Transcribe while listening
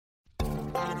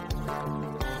Hey,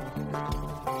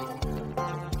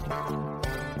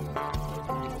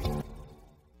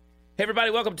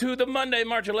 everybody, welcome to the Monday,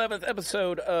 March 11th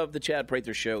episode of the Chad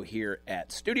Prather Show here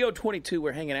at Studio 22.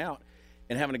 We're hanging out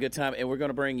and having a good time, and we're going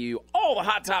to bring you all the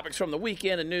hot topics from the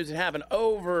weekend and news that happened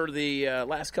over the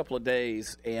last couple of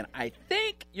days. And I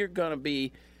think you're going to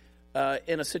be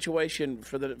in a situation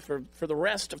for the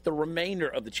rest of the remainder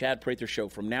of the Chad Prather Show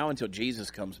from now until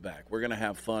Jesus comes back. We're going to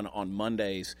have fun on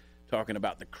Mondays talking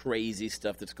about the crazy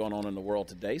stuff that's going on in the world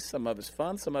today. Some of it's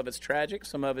fun, some of it's tragic,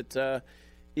 some of it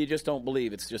you just don't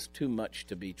believe. It's just too much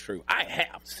to be true. I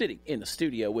have sitting in the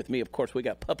studio with me, of course, we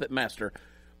got Puppet Master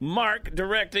Mark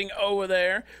directing over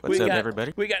there. What's up,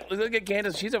 everybody? Look at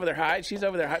Candace. She's over there high. She's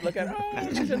over there high. Look at her. Oh,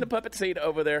 she's in the puppet seat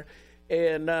over there.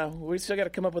 And we still got to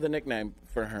come up with a nickname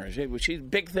for her.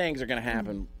 Big things are going to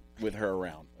happen with her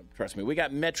around. Trust me. We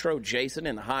got Metro Jason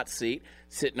in the hot seat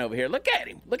sitting over here. Look at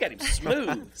him. Look at him.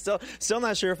 Smooth. Still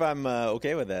not sure if I'm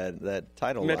okay with that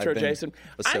title. Metro Jason.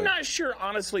 I'm not sure,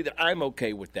 honestly, that I'm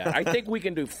okay with that. I think we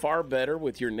can do far better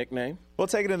with your nickname. We'll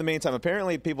take it in the meantime.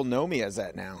 Apparently, people know me as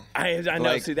that now. I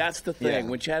know. See, that's the thing.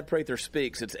 Yeah. When Chad Prather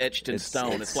speaks, it's etched in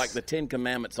stone. It's like the Ten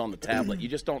Commandments on the tablet.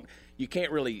 You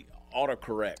can't really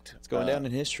autocorrect. It's going down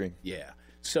in history. Yeah.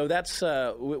 So that's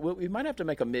we might have to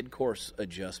make a mid-course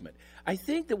adjustment. I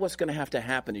think that what's going to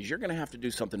happen is you're going to have to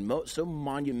do something so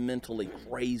monumentally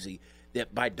crazy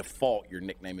that by default your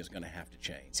nickname is going to have to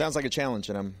change. Sounds like a challenge,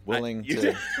 and I'm willing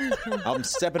to. I'm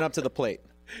stepping up to the plate.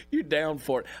 You're down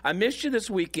for it. I missed you this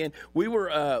weekend. We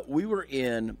were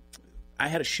in. I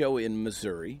had a show in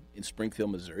Missouri, in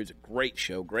Springfield, Missouri. It's a great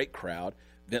show, great crowd.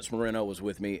 Vince Moreno was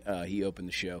with me. He opened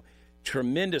the show.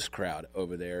 Tremendous crowd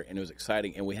over there, and it was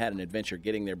exciting. And we had an adventure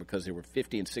getting there because there were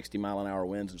 50 and 60 mile-an-hour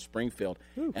winds in Springfield.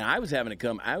 Ooh. And I was having to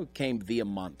come. I came via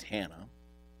Montana,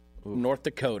 North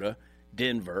Dakota,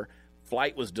 Denver.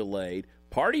 Flight was delayed.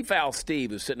 Party Foul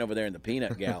Steve, who's sitting over there in the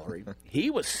peanut gallery,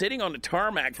 he was sitting on the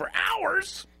tarmac for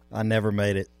hours. I never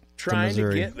made it. Trying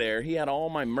to get there. He had all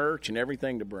my merch and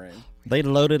everything to bring. They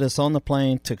loaded us on the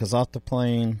plane, took us off the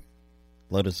plane,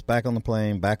 loaded us back on the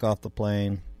plane, back off the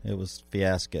plane. It was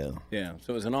fiasco. Yeah,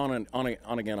 so it was an on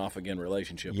again, off again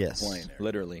relationship. Yes, with the plane there.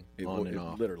 Literally on and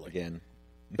off. Literally again.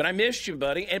 But I missed you,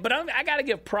 buddy. But I got to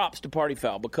give props to Party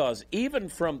Foul because even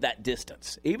from that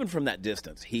distance,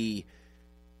 he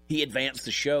advanced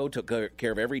the show, took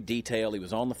care of every detail. He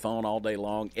was on the phone all day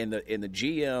long. And the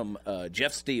GM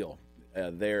Jeff Steele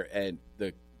there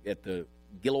at the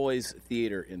Gilloy's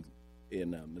Theater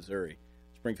in Missouri,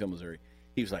 Springfield, Missouri.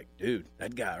 He was like, dude,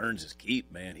 that guy earns his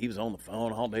keep, man. He was on the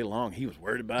phone all day long. He was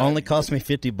worried about it. Only cost me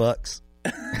 $50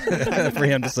 for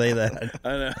him to say that.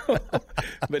 I know.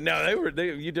 But no,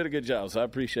 you did a good job, so I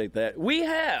appreciate that. We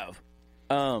have,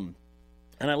 and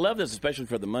I love this especially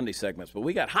for the Monday segments, but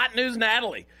we got Hot News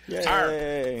Natalie, Yay.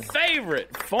 Our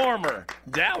favorite former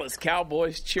Dallas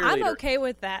Cowboys cheerleader. I'm okay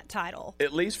with that title.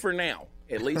 At least for now.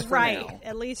 At least for right, now.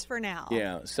 at least for now.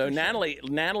 Yeah. So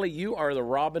Natalie, you are the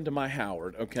Robin to my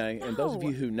Howard, okay? No. And those of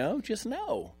you who know, just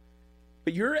know.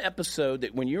 But your episode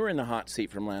that when you were in the hot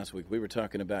seat from last week, we were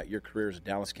talking about your career as a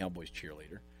Dallas Cowboys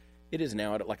cheerleader. It is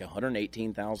now at like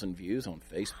 118,000 views on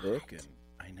Facebook, and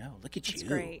I know. Look at That's you.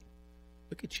 Great.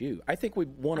 Look at you. I think we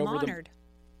won I'm over honored.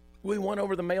 We won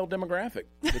over the male demographic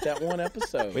with that one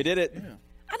episode. We did it. Yeah.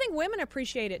 I think women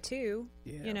appreciate it too.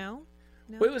 Yeah. You know.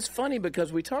 No. Well, it was funny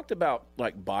because we talked about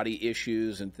like body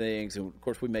issues and things, and of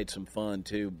course we made some fun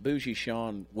too. Bougie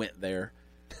Sean went there,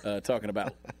 talking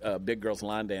about big girls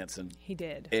line dancing. He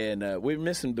did, and we're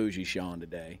missing Bougie Sean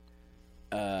today.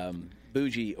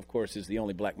 Bougie, of course, is the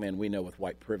only black man we know with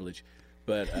white privilege,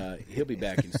 but he'll be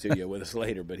back in studio with us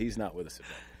later. But he's not with us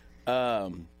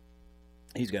today.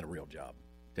 He's got a real job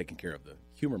taking care of the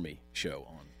Humor Me show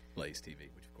on Blaze TV,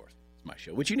 which of course is my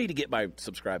show, which you need to get by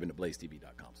subscribing to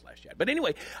blazetv.com/chat. But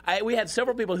anyway, we had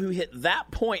several people who hit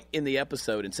that point in the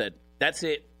episode and said, "That's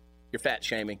it, you're fat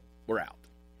shaming, we're out."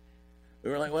 We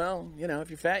were like, well, you know, if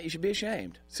you're fat, you should be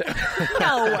ashamed. So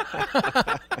no.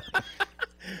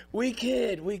 We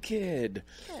kid.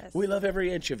 Yes. We love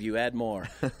every inch of you. Add more.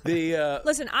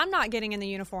 Listen, I'm not getting in the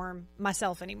uniform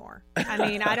myself anymore. I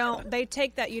mean, I don't. They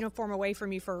take that uniform away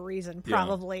from you for a reason,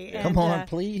 probably. Yeah. Come on,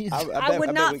 please. I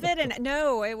would not fit in it.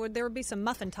 No, there would be some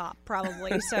muffin top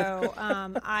probably. So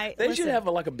they should have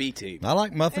like a B team. I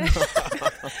like muffins.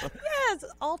 Yes,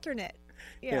 alternate.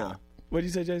 Yeah. What did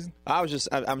you say, Jason?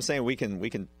 I'm saying we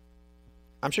can.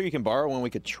 I'm sure you can borrow one. We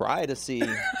could try to see.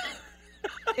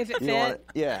 If it fit,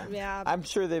 yeah. I'm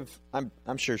sure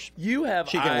I'm sure you have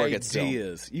she can work it still.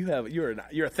 Ideas.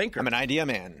 You're a thinker. I'm an idea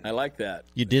man. I like that.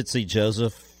 You did see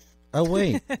Joseph Oh,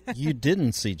 wait. You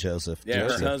didn't see Joseph. Yeah,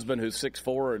 did her you? husband who's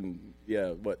 6'4" and,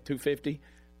 250,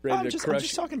 ready I'm to just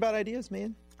crush. talking about ideas,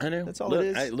 man. I know. That's all look,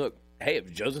 it is. Hey, it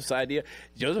was Joseph's idea.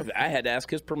 Joseph, I had to ask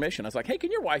his permission. I was like, hey,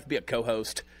 can your wife be a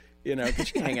co-host? Can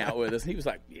she hang out with us? And he was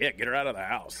like, yeah, get her out of the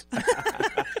house.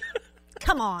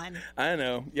 Come on. I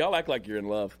know. Y'all act like you're in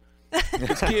love.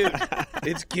 It's cute.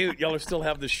 It's cute. Y'all are still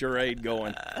have the charade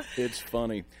going. It's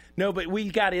funny. No, but we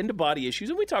got into body issues,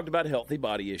 and we talked about healthy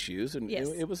body issues, and Yes.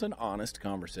 it was an honest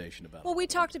conversation about Well, it. we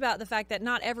talked about the fact that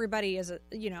not everybody is,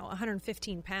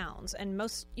 115 pounds. And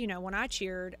most, when I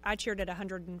cheered at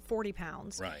 140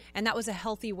 pounds. Right. And that was a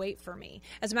healthy weight for me.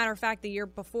 As a matter of fact, the year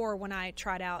before when I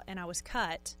tried out and I was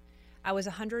cut, I was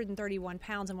 131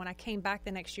 pounds. And when I came back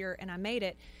the next year and I made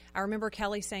it, I remember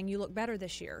Kelly saying, you look better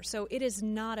this year. So it is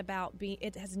not about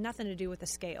it has nothing to do with the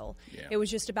scale. Yeah. It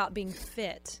was just about being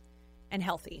fit and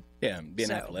healthy. Yeah, being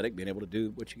So- athletic, being able to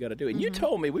do what you got to do. And you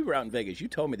told me, we were out in Vegas, you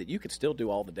told me that you could still do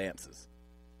all the dances.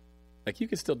 Like, you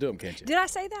could still do them, can't you? Did I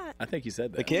say that? I think you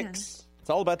said that. The kicks. It's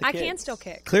all about the I kicks. can still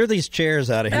kick. Clear these chairs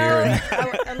out of here.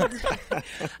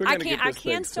 We're I gonna get can. I this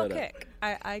thing can still set up. kick.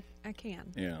 I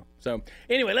can. Yeah. So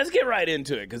anyway, let's get right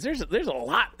into it because there's a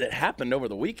lot that happened over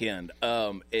the weekend,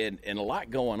 and a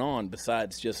lot going on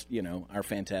besides just our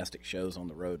fantastic shows on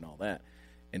the road and all that,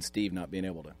 and Steve not being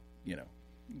able to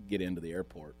get into the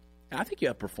airport. I think you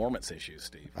have performance issues,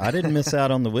 Steve. I didn't miss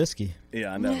out on the whiskey.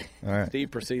 Yeah, I know. All right.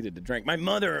 Steve proceeded to drink. My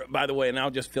mother, by the way, and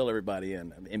I'll just fill everybody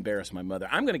in, embarrass my mother.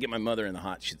 I'm going to get my mother in the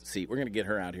hot seat. We're going to get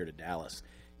her out here to Dallas,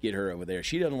 get her over there.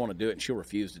 She doesn't want to do it, and she'll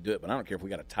refuse to do it, but I don't care if we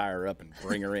got to tie her up and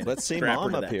bring her in. Let's see strap her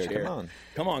Mom to up that here. chair. Come on.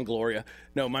 Come on, Gloria.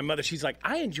 No, my mother, she's like,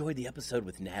 I enjoyed the episode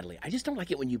with Natalie. I just don't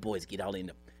like it when you boys get all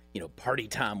into, party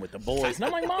time with the boys. And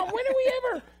I'm like, Mom, when do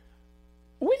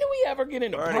we ever get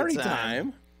into party Party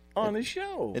time on the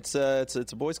show? It's a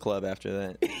boys' club after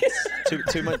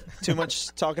that. too much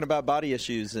talking about body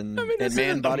issues and this man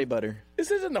isn't body the- butter.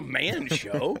 This isn't a man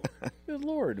show. Good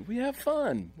Lord, we have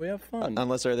fun. We have fun.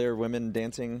 Unless are there women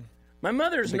dancing? My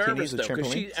mother's bikinis nervous with though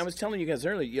because trampolines? I was telling you guys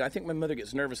earlier. I think my mother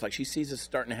gets nervous. Like she sees us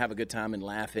starting to have a good time and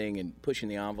laughing and pushing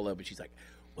the envelope, and she's like,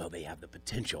 "Well, they have the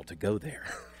potential to go there,"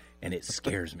 and it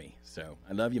scares me. So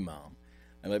I love you, Mom.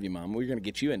 I love you, Mom. We're going to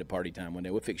get you into party time one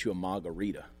day. We'll fix you a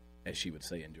margarita, as she would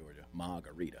say in Georgia.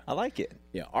 Margarita. I like it.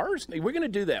 Yeah, ours. We're going to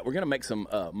do that. We're going to make some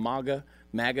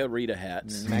MAGA-Rita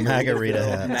hats. Margarita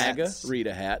hats.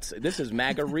 MAGA-Rita hats. This is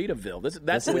Margaritaville.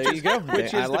 That's There you go.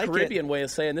 Which I is like the it. Caribbean way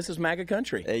of saying this is MAGA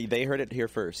country. They heard it here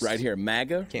first. Right here,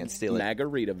 MAGA. Can't steal it.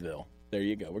 Margaritaville. There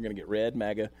you go. We're going to get red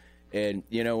MAGA. And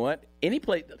you know what? Any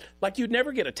place, like you'd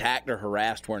never get attacked or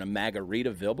harassed wearing a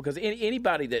Margaritaville because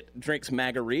anybody that drinks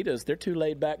margaritas, they're too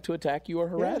laid back to attack you or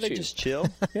Yeah, harass they you. just chill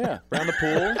Yeah. around the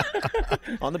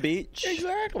pool, on the beach.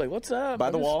 Exactly. What's up?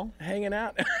 By the Just wall. Hanging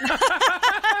out. Look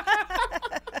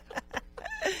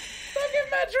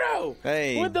at Metro.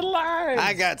 Hey, With the lines.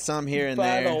 I got some here and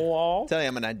by there. the wall. Tell you,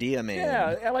 I'm an idea man.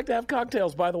 Yeah, I like to have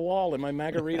cocktails by the wall in my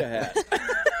margarita hat.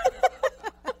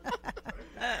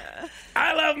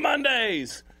 I love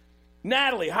Mondays.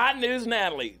 Natalie, hot news,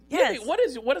 Natalie. Yes. What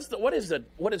is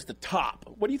the top?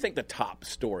 What do you think the top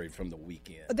story from the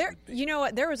weekend? There, you know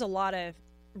what? There was a lot of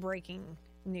breaking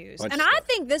news, Bunch and of I stuff.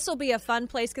 think this will be a fun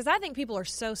place because I think people are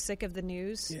so sick of the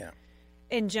news Yeah.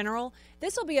 in general.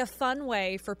 This will be a fun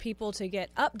way for people to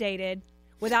get updated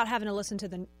without having to listen to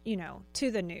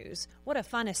the news. What a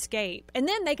fun escape! And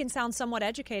then they can sound somewhat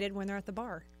educated when they're at the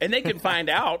bar. And they can find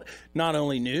out not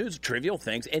only news, trivial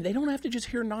things, and they don't have to just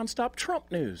hear nonstop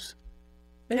Trump news.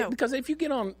 No. Because if you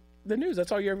get on the news, that's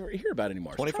all you ever hear about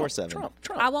anymore. 24/7. Trump.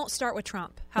 I won't start with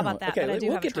Trump. How about that? Okay, but I do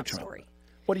we'll have a get to Trump Trump. story.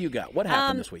 What do you got? What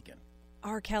happened this weekend?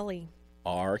 R. Kelly.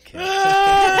 R. Kelly.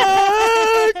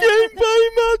 I can't pay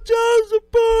my child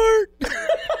support.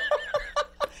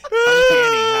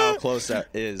 Uncanny how close that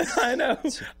is. I know.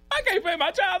 I can't pay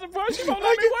my child support. She won't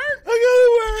let me work.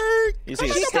 I gotta work. You see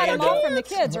a She cut stand him off up. from the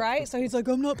kids, right? So he's like,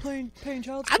 I'm not paying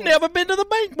child support. I've never been to the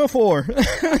bank before.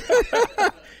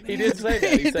 He did say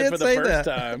that. He He said did for the say first that.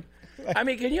 time. I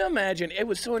mean, can you imagine? It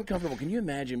was so uncomfortable. Can you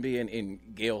imagine being in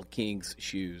Gayle King's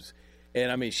shoes?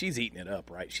 And I mean, she's eating it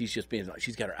up, right? She's just being like,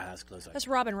 she's got her eyes closed. Like, That's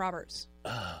Robin Roberts.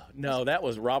 no, that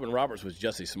was Robin Roberts was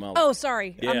Jussie Smollett. Oh,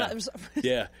 sorry. yeah, I'm not,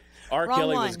 yeah. R. Wrong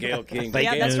Kelly one. was Gayle King. Fake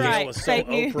Yeah, that's Gayle right. was so Fake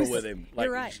Oprah news. with him. You're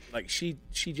right. Like she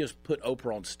just put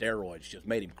Oprah on steroids. Just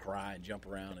made him cry and jump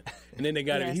around. And then they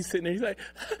got him. Yes. He's sitting there. He's like,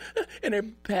 and they're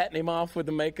patting him off with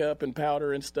the makeup and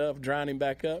powder and stuff, drying him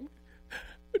back up.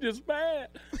 It's just bad.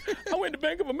 I went to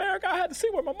Bank of America. I had to see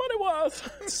where my money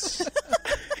was.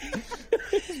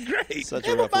 It's great. Such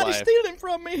a rough Everybody's life. stealing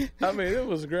from me. I mean, it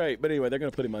was great. But anyway, they're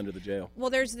going to put him under the jail. well,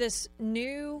 there's this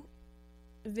new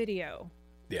video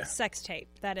sex tape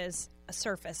that is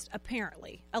surfaced,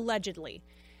 apparently, allegedly,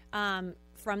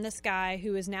 from this guy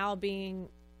who is now being,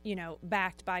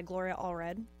 backed by Gloria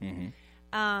Allred,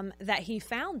 that he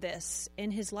found this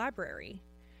in his library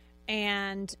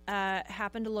and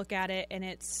happened to look at it, and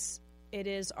it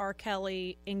is R.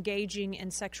 Kelly engaging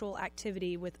in sexual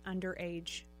activity with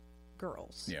underage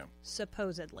girls. Yeah.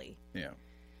 Supposedly. Yeah.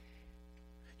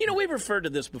 We've referred to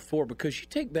this before because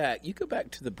you go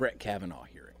back to the Brett Kavanaugh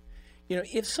hearing.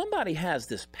 If somebody has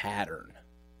this pattern,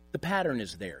 the pattern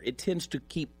is there. It tends to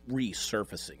keep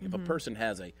resurfacing. If a person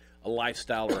has a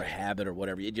lifestyle or a habit or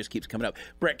whatever, it just keeps coming up.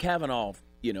 Brett Kavanaugh,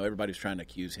 everybody's trying to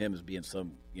accuse him as being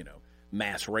some,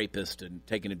 mass rapist and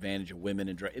taking advantage of women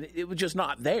and it was just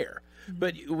not there.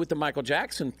 But with the Michael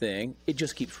Jackson thing, it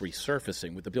just keeps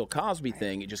resurfacing. With the Bill Cosby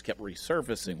thing, it just kept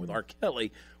resurfacing. With R.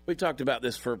 Kelly, we've talked about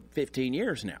this for 15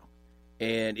 years now,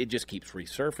 and it just keeps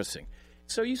resurfacing.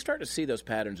 So you start to see those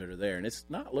patterns that are there, and it's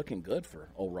not looking good for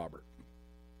old Robert.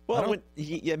 Well,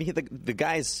 the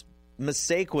guy's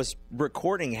mistake was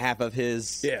recording half of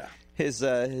his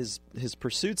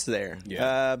pursuits there.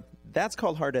 Yeah. That's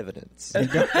called hard evidence.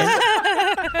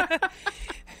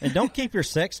 And don't keep your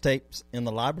sex tapes in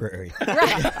the library.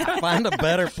 Find a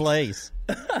better place.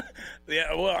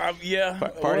 Yeah, well, yeah.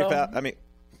 Party foul. I mean,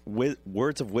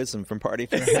 words of wisdom from Party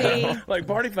Foul. Like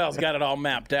Party Foul's got it all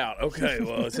mapped out. Okay,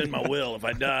 well, it's in my will. If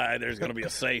I die, there's going to be a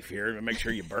safe here. Make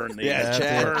sure you burn these.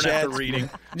 Yeah, burn Chad, after reading.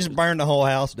 Just burn the whole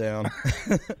house down.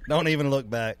 Don't even look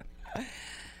back.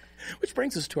 Which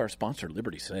brings us to our sponsor,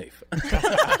 Liberty Safe.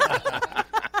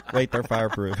 Wait, they're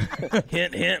fireproof.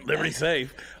 Hint, hint. Liberty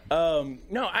Safe. No,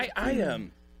 I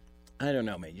don't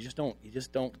know, man. You just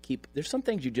don't keep. There's some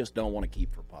things you just don't want to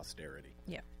keep for posterity.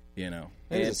 Yeah.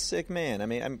 He's a sick man. I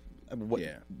mean,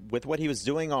 with what he was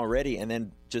doing already, and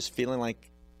then just feeling like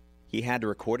he had to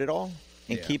record it all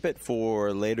and keep it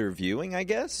for later viewing, I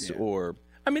guess, or.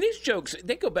 I mean, these jokes,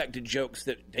 they go back to jokes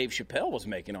that Dave Chappelle was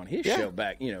making on his show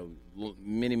back,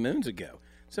 many moons ago.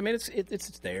 So, I mean,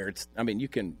 it's there. You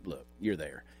can, look, you're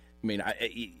there. I mean,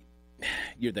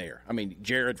 you're there. I mean,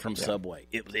 Jared from Subway,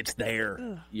 it's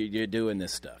there. You're doing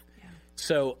this stuff. Yeah.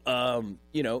 So,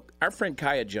 our friend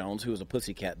Kaya Jones, who was a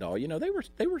Pussycat Doll,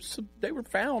 they were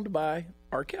found by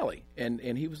R. Kelly,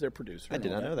 and he was their producer. I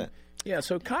did not know that. Yeah,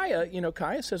 so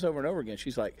Kaya says over and over again,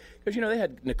 she's like, because, they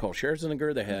had Nicole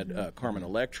Scherzinger, they had Carmen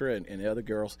Electra and the other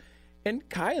girls. And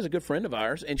Kaya's a good friend of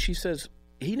ours, and she says,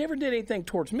 he never did anything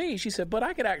towards me. She said, but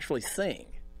I could actually sing.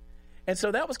 And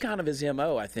so that was kind of his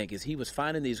M.O., I think, is he was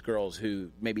finding these girls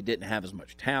who maybe didn't have as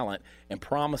much talent and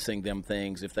promising them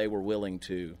things if they were willing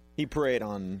to. He preyed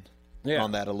on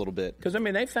that a little bit. Because,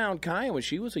 they found Kaya when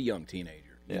she was a young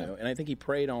teenager, you know, and I think he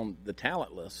preyed on the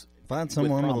talentless. Find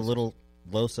someone with a little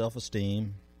low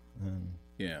self-esteem.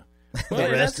 Yeah. Well,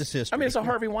 the rest is history. It's a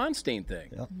Harvey Weinstein thing.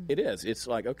 Yep. It is. It's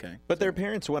like, okay. But their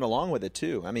parents went along with it,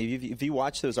 too. I mean, if you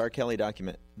watch those R. Kelly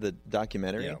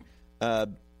documentary,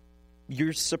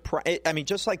 you're surprised. I mean,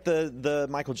 just like the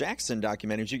Michael Jackson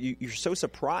documentaries, you're so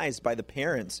surprised by the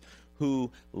parents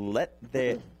who let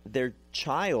their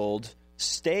child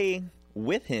stay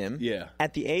with him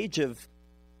at the age of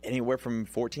anywhere from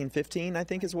 14, 15, I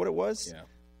think is what it was,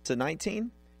 to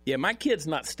 19. Yeah, my kid's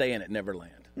not staying at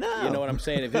Neverland. No. You know what I'm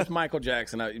saying? If it's Michael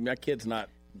Jackson, my kid's not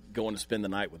going to spend the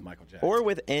night with Michael Jackson. Or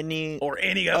with any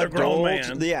other grown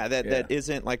man. Yeah, that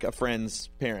isn't like a friend's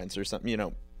parents or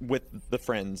something, with the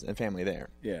friends and family there.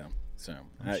 Yeah. So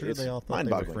I'm sure they all thought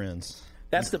they were friends.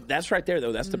 That's right there,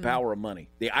 though. That's the power of money.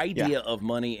 The idea of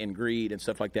money and greed and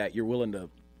stuff like that, you're willing to,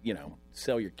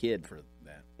 sell your kid for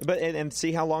that. But and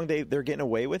see how long they're getting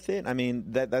away with it? I mean,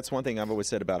 that's one thing I've always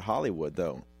said about Hollywood,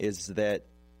 though, is that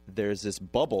there's this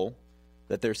bubble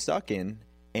that they're stuck in,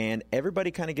 and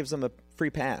everybody kind of gives them a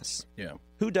free pass. Yeah.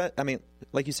 Who does? I mean,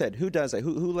 like you said, who does that?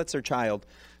 Who lets their child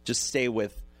just stay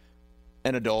with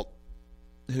an adult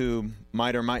who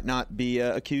might or might not be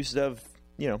accused of,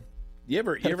 You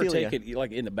ever take it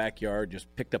like in the backyard,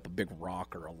 just picked up a big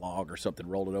rock or a log or something,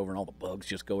 rolled it over, and all the bugs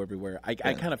just go everywhere? I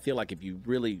kind of feel like if you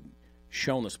really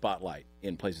shone the spotlight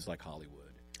in places like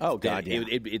Hollywood. Oh God, yeah.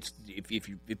 It's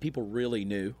if people really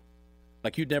knew.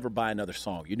 Like, you'd never buy another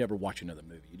song. You'd never watch another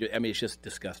movie. It's just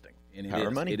disgusting. And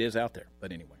it is out there.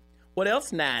 But anyway. What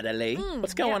else, Natalie?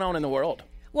 What's going on in the world?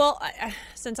 Well,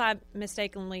 since I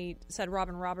mistakenly said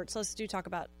Robin Roberts, let's talk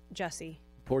about Jussie.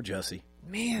 Poor Jussie.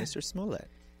 Man. Mr. Smollett.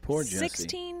 Poor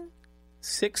Jussie.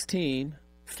 16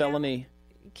 felony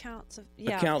counts of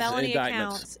felony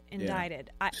accounts indicted.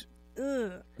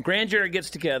 Grand jury gets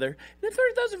together. And for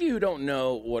those of you who don't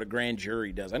know what a grand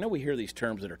jury does, I know we hear these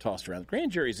terms that are tossed around. The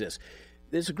grand jury is this.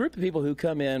 there's a group of people who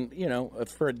come in,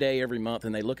 for a day every month,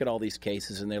 and they look at all these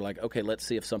cases, and they're like, okay, let's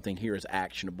see if something here is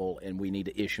actionable, and we need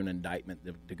to issue an indictment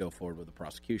to go forward with the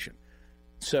prosecution.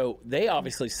 So they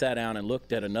obviously sat down and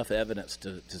looked at enough evidence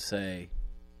to say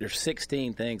there's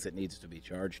 16 things that needs to be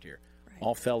charged here,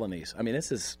 all felonies. I mean,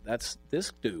 that's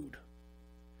this dude.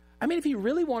 I mean, if he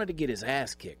really wanted to get his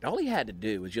ass kicked, all he had to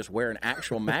do was just wear an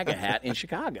actual MAGA hat in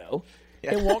Chicago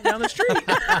and walk down the street.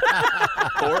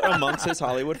 Or amongst his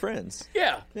Hollywood friends.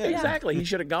 Yeah, exactly. He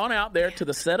should have gone out there to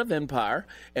the set of Empire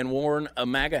and worn a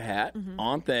MAGA hat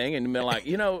on thing and been like,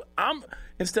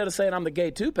 instead of saying I'm the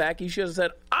gay Tupac, he should have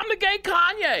said, I'm the gay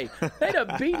Kanye. They'd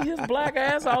have beat his black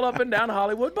ass all up and down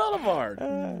Hollywood Boulevard.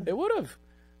 It would have.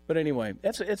 But anyway,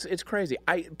 it's crazy.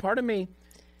 Part of me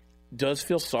does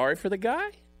feel sorry for the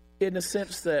guy in the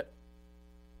sense that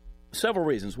several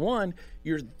reasons. One,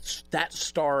 you're that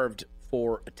starved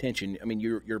for attention. I mean,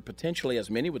 you're potentially,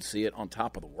 as many would see it, on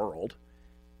top of the world,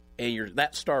 and you're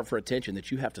that starved for attention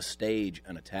that you have to stage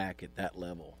an attack at that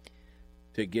level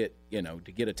to get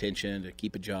attention, to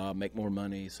keep a job, make more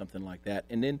money, something like that.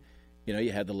 And then,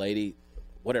 you had the lady,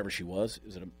 whatever she was.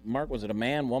 Was it a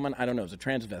man, woman? I don't know. It was a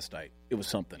transvestite. It was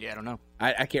something. Yeah, I don't know.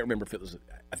 I can't remember if it was.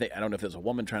 I don't know if it was a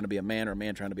woman trying to be a man or a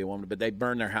man trying to be a woman. But they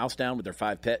burned their house down with their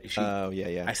 5 pets.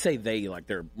 Yeah. I say they like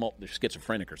they're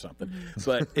schizophrenic or something.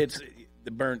 But it's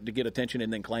burned to get attention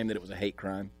and then claim that it was a hate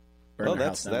crime. Burn their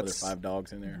house down with their 5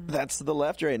 dogs in there. That's the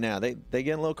left right now. They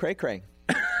get a little cray-cray.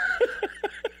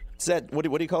 Is that what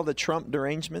do you call the Trump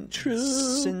derangement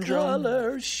syndrome?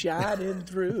 Colors shining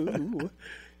through.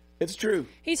 It's true.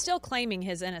 He's still claiming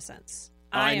his innocence.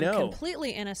 I am know.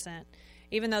 completely innocent,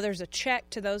 even though there's a check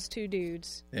to those 2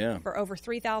 dudes for over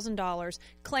 $3,000,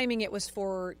 claiming it was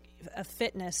for a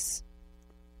fitness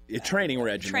training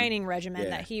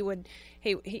regimen. That he would,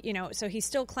 so he's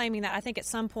still claiming that. I think at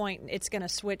some point it's going to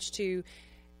switch to.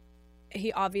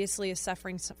 He obviously is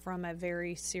suffering from a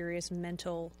very serious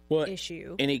mental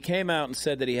issue. And he came out and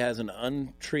said that he has an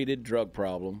untreated drug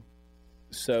problem.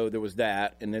 So there was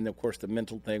that. And then, of course, the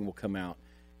mental thing will come out.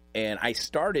 And I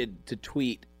started to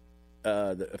tweet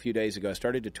a few days ago. I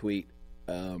started to tweet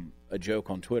a joke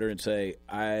on Twitter and say,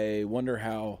 I wonder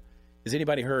has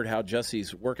anybody heard how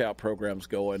Jesse's workout program's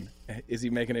going? Is he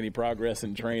making any progress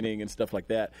in training and stuff like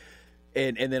that?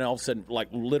 And then all of a sudden, like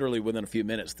literally within a few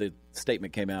minutes, the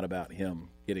statement came out about him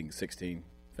getting 16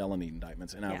 felony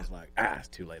indictments. And I was like, it's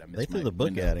too late. I missed They threw the book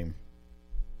window. at him.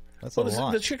 That's a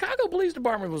lot. The Chicago Police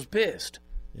Department was pissed.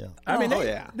 Yeah. I mean,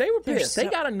 they were pissed. They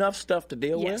got enough stuff to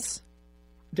deal with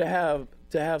to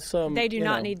have some. They do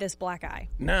not need this black eye.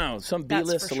 No, some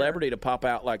B-list celebrity sure. to pop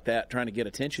out like that, trying to get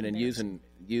attention and using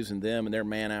them and their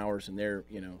man hours and their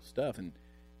stuff. And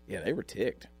they were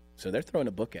ticked. So they're throwing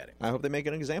a book at him. I hope they make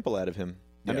an example out of him.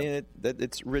 Yeah. I mean,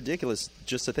 it's ridiculous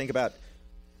just to think about.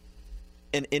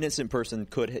 An innocent person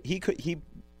he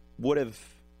would have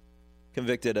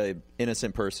convicted an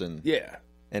innocent person. Yeah.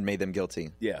 And made them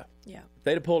guilty. Yeah. Yeah. If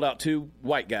they'd have pulled out 2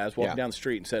 white guys walking down the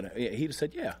street and said, he'd have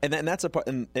said, yeah. And that's a part.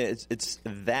 And it's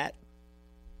that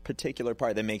particular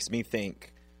part that makes me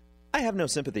think I have no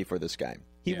sympathy for this guy.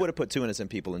 He would have put 2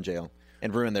 innocent people in jail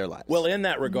and ruined their lives. Well, in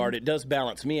that regard, it does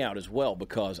balance me out as well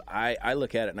because I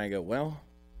look at it and I go, well,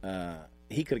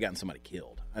 he could have gotten somebody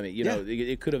killed. I mean,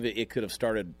 it could have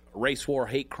started race war,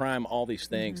 hate crime, all these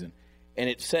things, and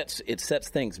it sets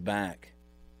things back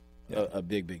a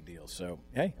big deal. So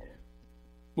hey,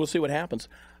 we'll see what happens.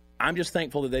 I'm just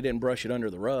thankful that they didn't brush it under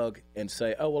the rug and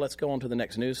say, oh well, let's go on to the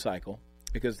next news cycle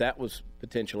because that was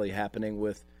potentially happening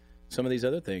with some of these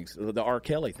other things. The R.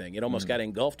 Kelly thing, it almost got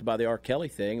engulfed by the R. Kelly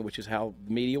thing, which is how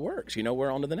the media works.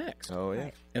 We're on to the next. Oh yeah,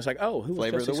 Right. And it's like, oh, who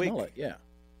Flavor was of Jussie the week. Smollett? Yeah.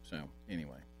 So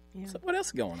anyway, Yeah. So what else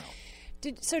is going on?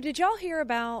 Did y'all hear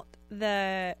about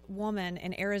the woman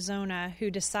in Arizona who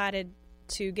decided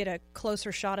to get a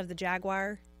closer shot of the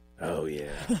jaguar? Oh yeah.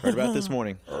 heard about this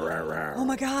morning. Oh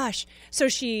my gosh. So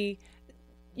she,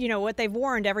 what they've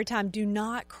warned every time, do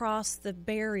not cross the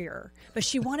barrier. But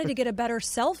she wanted to get a better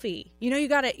selfie. You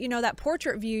got to, that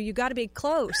portrait view, you got to be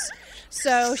close.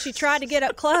 So she tried to get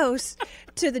up close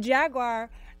to the jaguar,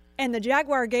 and the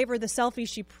jaguar gave her the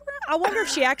selfie. I wonder if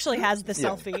she actually has the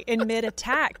selfie in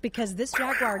mid-attack because this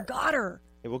jaguar got her.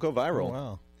 It will go viral. Oh,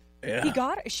 wow. Yeah. He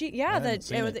got her.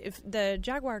 haven't The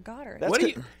jaguar got her. What do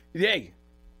you? Yay.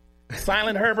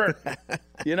 Silent Herbert.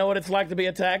 You know what it's like to be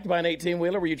attacked by an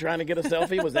 18-wheeler? Were you trying to get a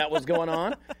selfie? Was that what's going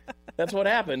on? That's what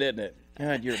happened, isn't it?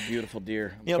 God, you're a beautiful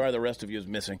deer. I'm sorry the rest of you is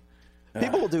missing.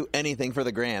 People will do anything for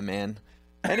the gram, man.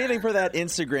 Anything for that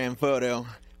Instagram photo.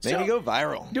 Maybe go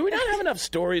viral. Do we not have enough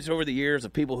stories over the years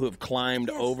of people who have climbed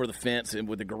over the fence and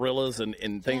with the gorillas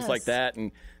and things like that?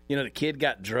 And the kid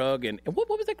got drug and what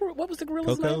was the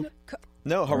gorilla's Coco? name?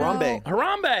 No, Harambe.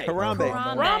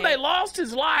 Harambe lost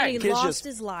his life. And he Kid's lost just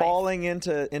his life. falling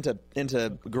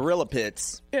into gorilla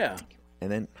pits. Yeah.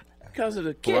 And then Because of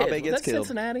the kid. Harambe Was gets that killed.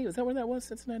 Cincinnati? Was that where that was?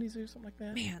 Cincinnati Zoo? Something like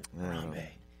that? Man. Harambe.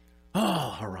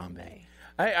 Oh, Harambe.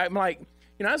 I'm like,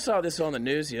 I saw this on the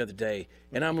news the other day,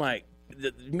 and I'm like,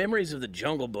 the memories of the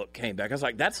Jungle Book came back. I was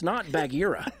like, that's not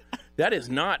Bagheera. That is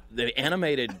not the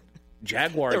animated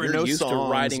jaguar There were you're no used to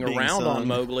songs riding being around on, sung.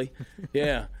 Mowgli.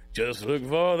 Yeah. Just look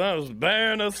for those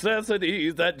bare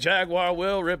necessities. That jaguar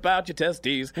will rip out your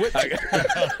testes.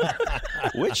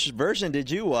 which version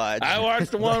did you watch? I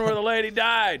watched the one where the lady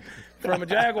died from a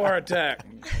jaguar attack.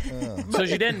 So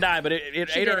she didn't die, but it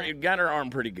ate her. It got her arm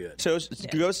pretty good. So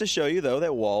it goes to show you, though,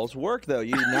 that walls work, though.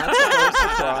 You're not supposed to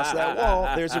cross that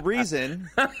wall. There's a reason.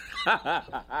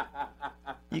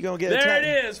 You're going to get There attacked.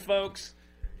 it is, folks.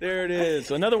 There it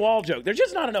is. Another wall joke. There's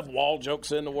just not enough wall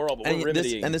jokes in the world, but we're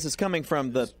remedying. And this is coming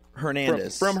from the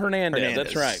Hernandez. From Hernandez.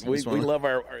 That's right. We This one. love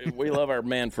our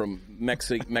man from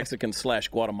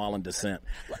Mexican/Guatemalan descent.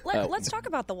 Let's talk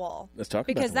about the wall. Let's talk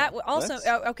about because the that wall. also. Let's-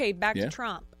 Okay, back Yeah. to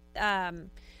Trump.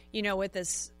 With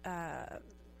this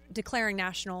declaring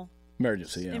national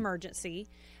Emergency. Yeah. emergency,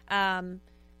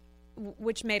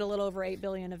 which made a little over $8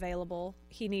 billion available.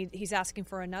 He's asking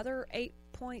for another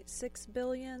 $8.6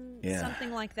 billion, Yeah.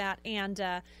 something like that. And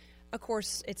of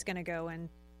course, it's going to go, and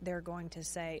they're going to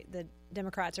say the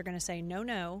Democrats are going to say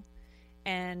no,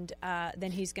 and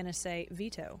then he's going to say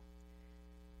veto.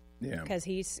 Yeah. Because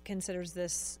he considers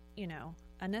this,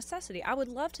 a necessity. I would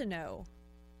love to know,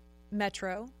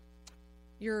 Metro,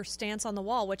 your stance on the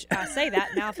wall, which I say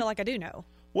that, now I feel like I do know.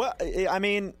 Well, I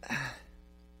mean,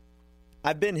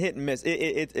 I've been hit and miss.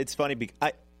 It's funny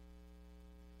because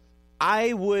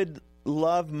I would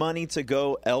love money to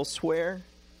go elsewhere,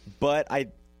 but I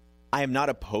am not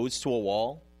opposed to a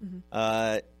wall. Mm-hmm.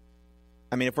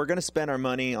 I mean, if we're going to spend our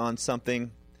money on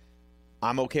something,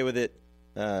 I'm okay with it.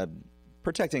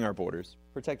 Protecting our borders,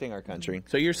 protecting our country.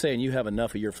 So you're saying you have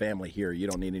enough of your family here. You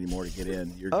don't need any more to get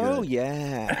in. You're good. Oh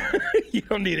yeah. You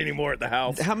don't need any more at the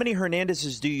house. How many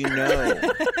Hernandezes do you know?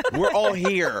 We're all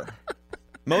here.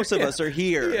 Most of us are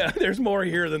here. Yeah, there's more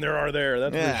here than there are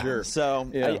there. That's for sure. So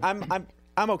Yeah.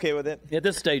 I'm okay with it. At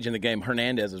this stage in the game,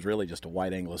 Hernandez is really just a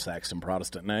white Anglo-Saxon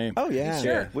Protestant name. Oh yeah,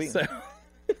 Sure.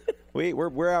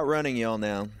 We're outrunning y'all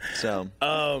now. So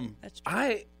I'm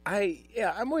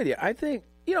with you. I think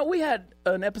we had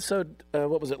an episode.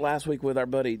 What was it last week with our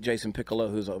buddy Jason Piccolo,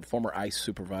 who's a former ICE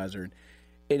supervisor,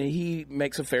 and he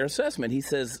makes a fair assessment. He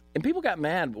says, and people got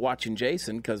mad watching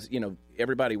Jason because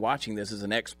everybody watching this is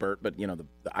an expert, but the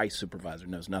ICE supervisor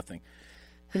knows nothing.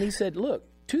 And he said, look,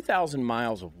 2,000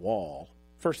 miles of wall.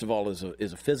 First of all, is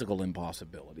a physical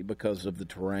impossibility because of the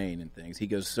terrain and things. He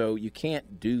goes, so you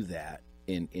can't do that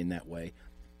in that way.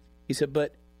 He said,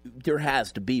 but there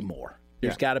has to be more.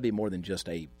 There's got to be more than just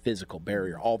a physical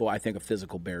barrier, although I think a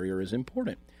physical barrier is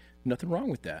important. Nothing wrong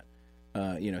with that.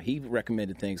 He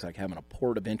recommended things like having a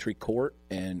port of entry court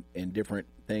and different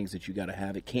things that you got to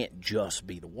have. It can't just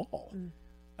be the wall.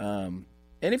 And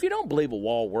if you don't believe a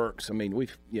wall works, I mean, we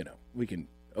can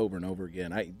over and over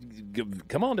again.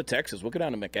 Come on to Texas. We'll go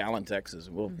down to McAllen, Texas,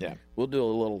 and we'll do a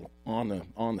little on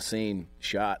the scene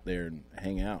shot there and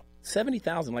hang out.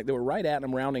 70,000, like they were right at, and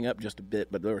I'm rounding up just a bit,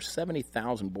 but there were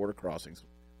 70,000 border crossings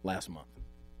last month.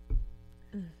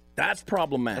 That's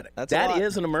problematic. That's a lot. That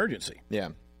is an emergency. yeah.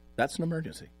 That's an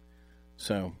emergency.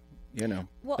 So,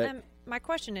 Well, and my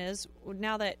question is,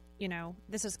 now that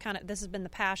this has been the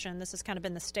passion, this has kind of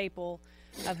been the staple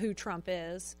of who Trump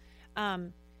is.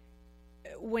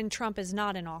 When Trump is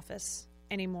not in office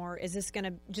anymore, is this going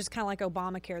to just kind of like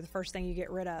Obamacare, the first thing you get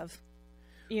rid of?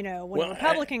 When a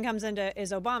Republican comes into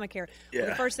is Obamacare. Well,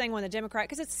 the first thing when the Democrat,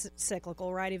 because it's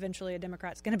cyclical, right? Eventually a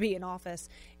Democrat's going to be in office.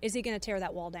 Is he going to tear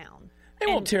that wall down? They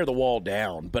won't tear the wall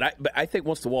down, but I think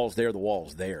once the wall's there, the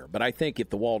wall's there. But I think if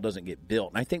the wall doesn't get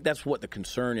built, and I think that's what the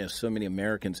concern is. So many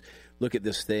Americans look at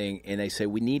this thing and they say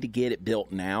we need to get it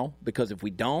built now, because if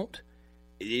we don't,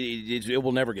 it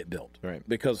will never get built. Right.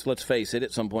 Because let's face it,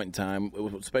 at some point in time,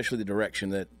 especially the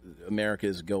direction that America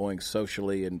is going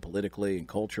socially and politically and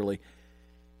culturally,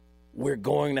 we're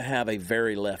going to have a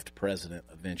very left president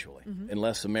eventually,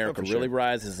 unless America really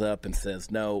rises up and says,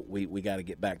 no, we got to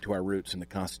get back to our roots and the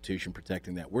Constitution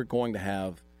protecting that. We're going to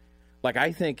have, like,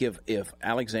 I think if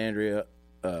Alexandria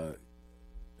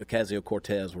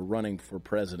Ocasio-Cortez were running for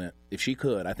president, if she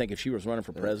was running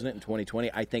for president in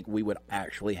 2020, I think we would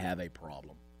actually have a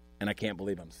problem. And I can't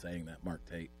believe I'm saying that, Mark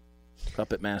Tate.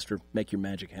 Puppet master, make your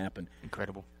magic happen.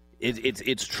 Incredible.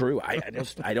 It's true. I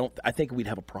think we'd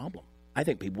have a problem. I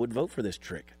think people would vote for this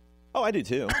trick. Oh, I do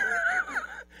too.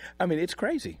 I mean, it's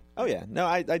crazy. Oh yeah. No,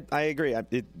 I agree.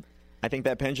 I think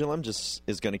that pendulum just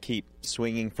is going to keep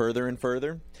swinging further and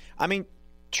further. I mean,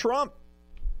 Trump,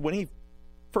 when he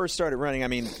first started running, I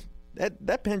mean,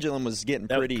 that pendulum was getting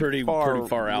pretty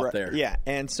far out there. Yeah,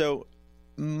 and so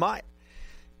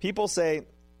people say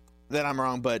that I'm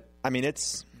wrong, but I mean,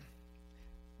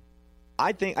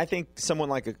 I think someone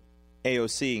like a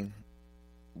AOC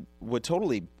would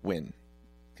totally win.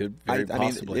 Could very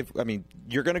possibly. I mean,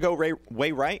 you're going to go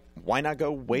way right. Why not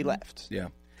go way left? Yeah.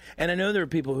 And I know there are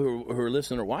people who are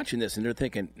listening or watching this, and they're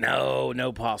thinking,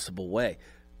 no possible way.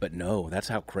 But no, that's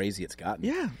how crazy it's gotten.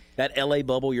 Yeah. That L.A.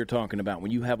 bubble you're talking about, when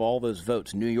you have all those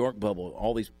votes, New York bubble,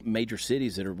 all these major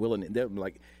cities that are willing, they're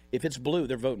like, if it's blue,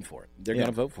 they're voting for it. They're going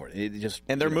to vote for it.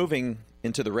 And they're moving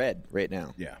into the red right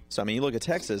now. Yeah. So, I mean, you look at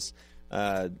Texas,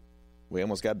 we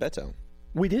almost got Beto.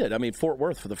 We did. I mean, Fort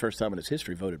Worth, for the first time in its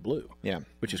history, voted blue. Yeah.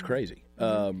 Which is crazy.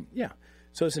 Yeah.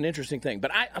 So it's an interesting thing.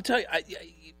 But I'll tell you,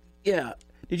 yeah.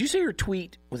 Did you see her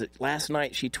tweet? Was it last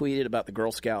night? She tweeted about the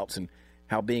Girl Scouts and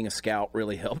how being a scout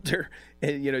really helped her,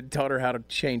 and taught her how to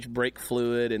change brake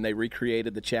fluid, and they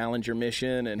recreated the Challenger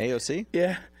mission. And AOC?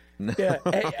 Yeah. Yeah.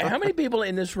 Hey, how many people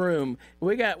in this room?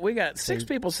 We got 6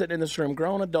 people sitting in this room,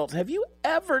 grown adults. Have you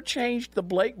ever changed the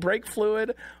brake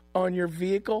fluid on your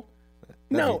vehicle?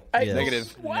 No.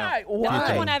 Negative. Why? No. The Why?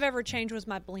 only one I've ever changed was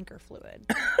my blinker fluid.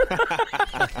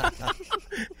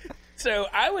 So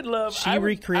I would love. She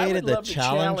recreated the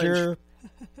Challenger.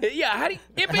 Yeah, how did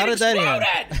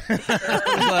that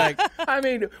end? Like, I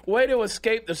mean, way to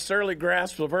escape the surly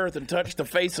grasp of earth and touch the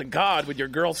face of God with your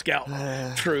Girl Scout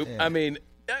troop. Yeah. I mean,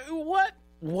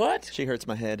 what? She hurts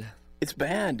my head. It's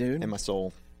bad, dude. And my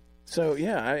soul. So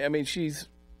yeah, I mean, she's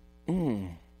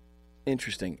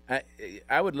interesting. I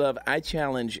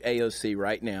challenge AOC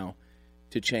right now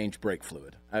to change brake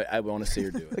fluid. I want to see her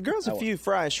do it. The girl's a few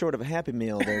fries short of a Happy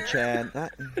Meal there, Chad.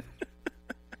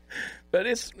 But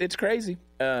it's crazy.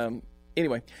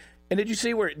 Anyway, and did you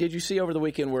see over the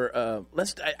weekend where I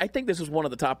think this is one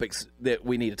of the topics that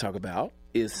we need to talk about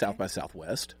is South by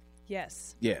Southwest.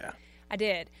 Yes. Yeah. I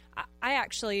did. I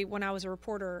actually, when I was a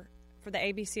reporter for the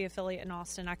ABC affiliate in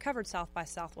Austin, I covered South by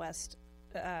Southwest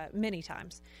many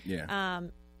times. Yeah.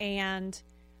 And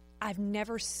I've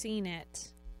never seen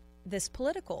it this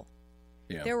political.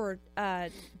 Yeah. There were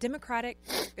Democratic,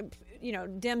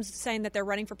 Dems saying that they're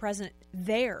running for president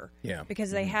there. Yeah.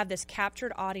 Because they have this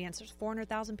captured audience. There's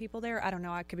 400,000 people there. I don't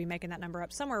know. I could be making that number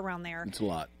up, somewhere around there. It's a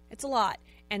lot. It's a lot,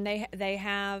 and they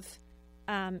have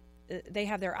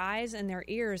their eyes and their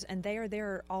ears, and they are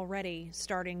there already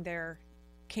starting their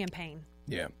campaign.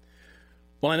 Yeah.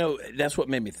 Well, I know that's what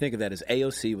made me think of that is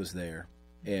AOC was there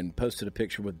and posted a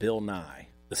picture with Bill Nye,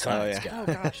 the science guy. Oh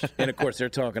gosh. And of course they're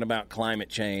talking about climate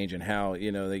change and how,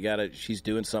 she's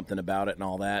doing something about it and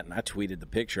all that. And I tweeted the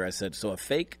picture. I said, so a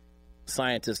fake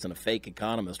scientist and a fake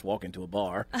economist walk into a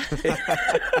bar. And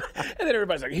then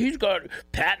everybody's like, he's got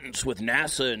patents with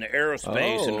NASA and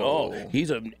aerospace and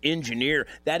he's an engineer.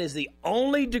 That is the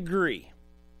only degree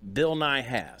Bill Nye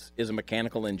has, is a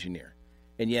mechanical engineer.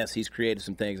 And yes, he's created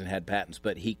some things and had patents,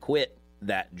 but he quit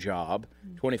that job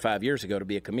 25 years ago to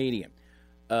be a comedian.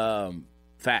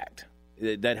 Fact.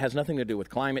 That has nothing to do with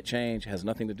climate change, has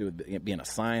nothing to do with being a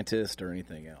scientist or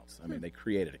anything else. I mean, they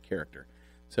created a character.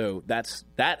 So that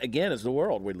again is the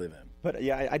world we live in. But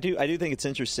yeah, I do think it's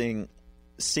interesting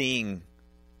seeing.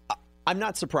 I'm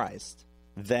not surprised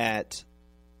that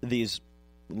these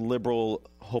liberal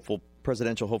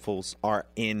presidential hopefuls are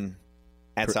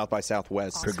at South by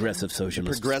Southwest. Awesome. Progressive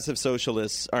socialists. Progressive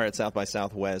socialists are at South by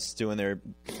Southwest doing their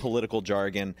political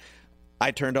jargon.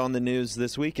 I turned on the news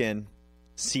this weekend.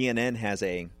 CNN has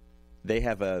a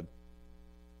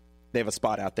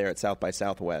spot out there at South by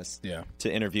Southwest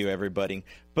to interview everybody.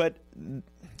 But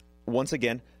once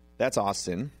again, that's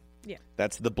Austin. Yeah.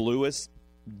 That's the bluest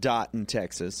dot in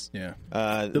Texas. Yeah.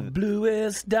 The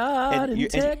bluest dot in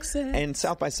Texas. And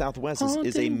South by Southwest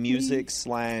is a music /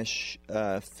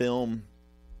 film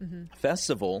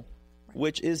festival,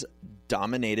 which is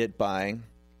dominated by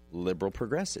liberal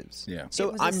progressives. Yeah. So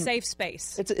it was a safe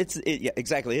space. Yeah,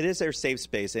 exactly. It is their safe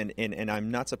space, and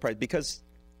I'm not surprised because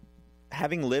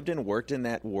having lived and worked in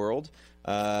that world,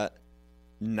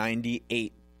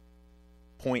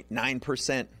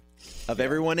 98.9% of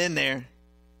everyone in there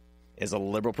is a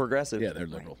liberal progressive. Yeah, they're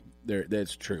liberal.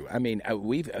 That's true. I mean,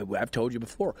 I've told you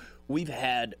before, we've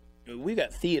got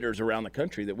theaters around the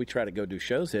country that we try to go do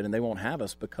shows in, and they won't have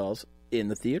us because in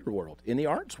the theater world, in the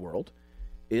arts world,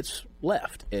 it's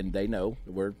left, and they know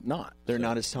we're not. They're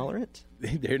not as tolerant?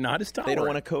 They're not as tolerant. They don't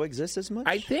want to coexist as much?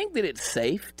 I think that it's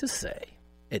safe to say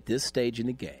at this stage in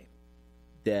the game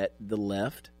that the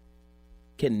left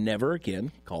can never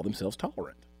again call themselves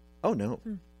tolerant. Oh, no.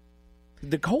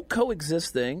 The whole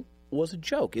coexist thing was a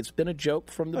joke. It's been a joke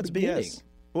from the beginning. BS.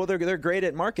 Well, they're great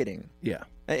at marketing. Yeah,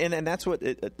 and that's what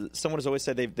someone has always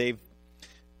said. They've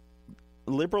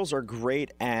liberals are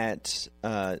great at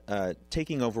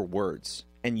taking over words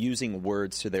and using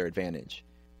words to their advantage.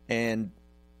 And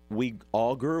we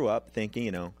all grew up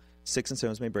thinking, sticks and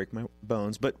stones may break my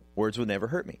bones, but words would never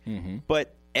hurt me. Mm-hmm.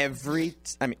 But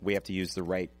we have to use the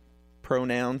right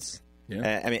pronouns.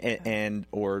 Yeah.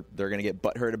 Or they're going to get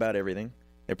butthurt about everything.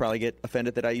 They probably get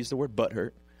offended that I use the word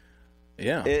butthurt.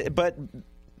 Yeah. But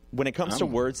when it comes to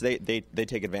words, they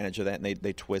take advantage of that, and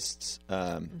they twist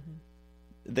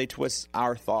they twist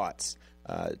our thoughts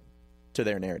to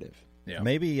their narrative. Yeah.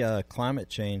 Maybe climate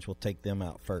change will take them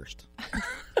out first.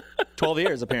 12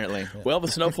 years, apparently. Well, the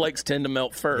snowflakes tend to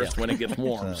melt first when it gets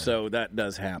warm, so that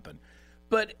does happen.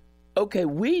 But, okay,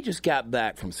 we just got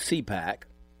back from CPAC,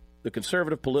 the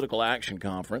Conservative Political Action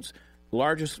Conference,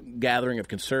 largest gathering of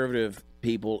conservative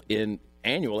people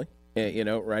annually,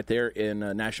 right there in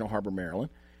National Harbor, Maryland.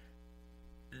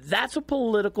 That's a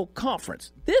political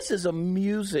conference. This is a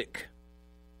music.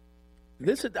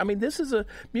 This is a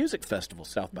music festival,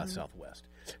 South by Southwest.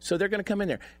 So they're going to come in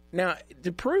there. Now,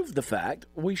 to prove the fact,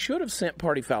 we should have sent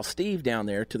Party Foul Steve down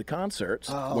there to the concerts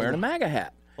wearing a MAGA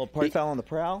hat. Well, Party Foul on the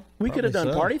prowl? We could have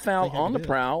done Party Foul on the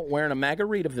prowl wearing a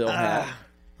Margaritaville hat.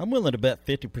 I'm willing to bet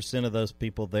 50% of those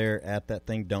people there at that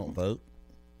thing don't vote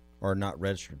or not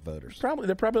registered voters.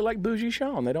 They're probably like Bougie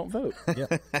Sean. They don't vote.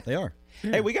 Yeah, they are.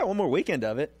 Yeah. Hey, we got one more weekend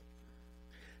of it.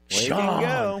 Sean.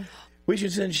 Go. We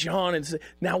should send Sean and say,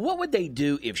 now, what would they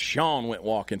do if Sean went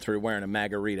walking through wearing a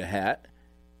Margarita hat?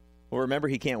 Well, remember,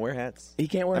 he can't wear hats. He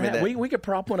can't wear a hat. We could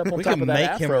prop one up on top of that afro. We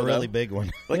can make him a really big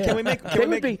one. Like, can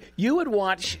we make? You would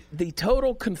watch the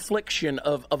total confliction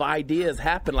of ideas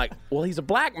happen. Like, well, he's a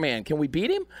black man. Can we beat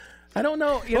him? I don't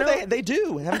know. They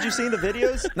do. Haven't you seen the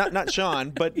videos? Not Sean,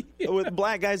 but with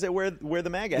black guys that wear the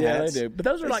MAGA hats. Yeah, they do. But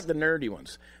those are like the nerdy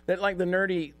ones. They're like the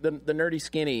nerdy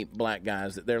skinny black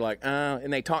guys. That they're like,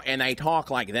 and they talk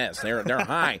like this. They're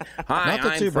high. Not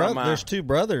the two brothers. There's two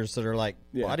brothers that are like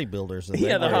bodybuilders.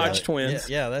 The Hodge twins.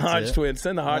 Yeah, that's Hodge twins.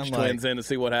 Send the Hodge twins in to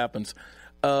see what happens.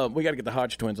 We got to get the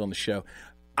Hodge twins on the show.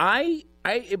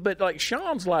 But like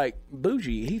Sean's like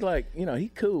bougie. He's like,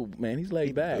 he cool, man. He's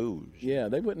laid back. Bougie. Yeah,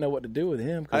 they wouldn't know what to do with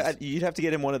him. You'd have to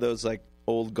get him one of those like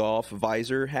old golf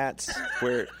visor hats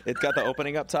where it's got the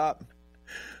opening up top.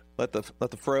 Let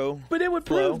the fro. But it would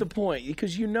flow. prove the point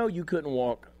because you couldn't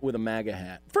walk with a MAGA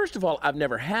hat. First of all, I've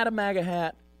never had a MAGA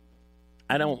hat.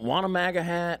 I don't want a MAGA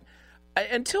hat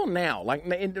until now. Like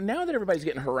now that everybody's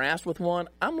getting harassed with one,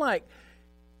 I'm like,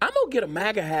 I'm going to get a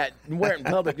MAGA hat and wear it in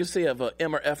public to see if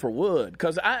M or F or would.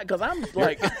 Because I'm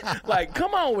like,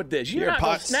 come on with this. You're not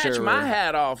going to snatch my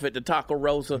hat off at the Taco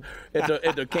Rosa,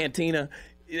 at the cantina,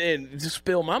 and just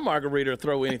spill my margarita or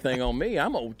throw anything on me.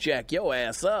 I'm going to jack your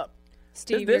ass up.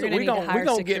 Steve, we're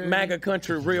going to get MAGA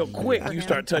country real quick. You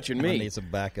start touching me. I need some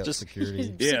backup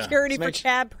security. Security for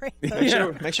Chad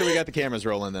Prather. Make sure we got the cameras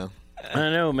rolling, though.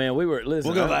 I know, man. We'll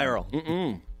go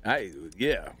viral. I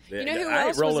ain't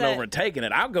who rolling over and taking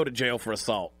it. I'll go to jail for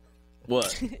assault.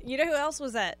 What? You know who else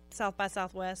was at South by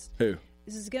Southwest? Who?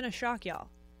 This is going to shock y'all.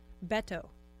 Beto.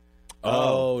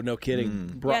 Oh, no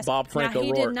kidding. Yes. Bob Frank now,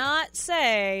 O'Rourke. he did not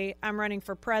say, I'm running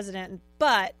for president,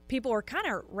 but people were kind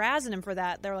of razzing him for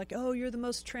that. They're like, oh, you're the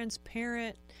most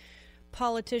transparent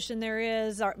politician there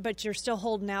is, but you're still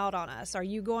holding out on us. Are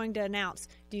you going to announce?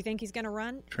 Do you think he's going to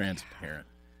run? Transparent.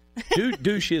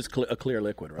 Douche is a clear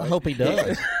liquid, right? I hope he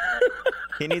does.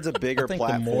 He needs a bigger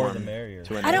platform. The more the merrier.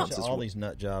 To announce all these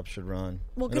nut jobs should run.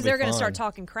 Well, because they're going to start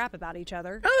talking crap about each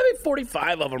other. There'll be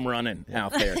 45 of them running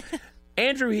out there.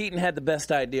 Andrew Heaton had the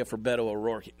best idea for Beto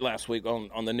O'Rourke last week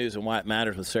on the news and Why It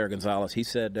Matters with Sarah Gonzalez. He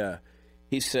said,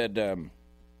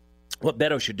 what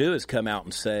Beto should do is come out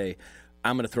and say,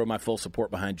 I'm going to throw my full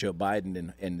support behind Joe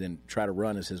Biden and then try to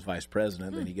run as his vice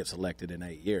president, and he gets elected in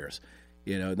 8 years.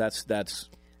 That's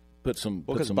put some.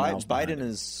 Because Biden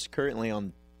is currently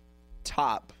on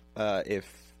top. If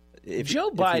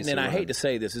Joe Biden, and I hate to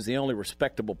say this, is the only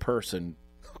respectable person,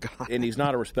 and he's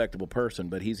not a respectable person,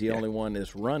 but he's the only one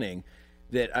that's running.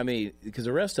 Because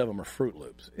the rest of them are Fruit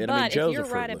Loops. And, but Joe's if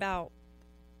you're right Loop.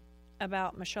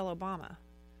 about Michelle Obama,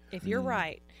 if you're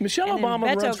right, Michelle Obama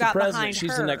Beto runs for president.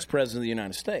 She's the her. next president of the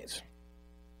United States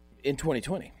in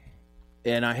 2020.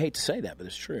 And I hate to say that, but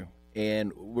it's true.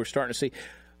 And we're starting to see.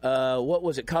 What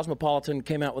was it? Cosmopolitan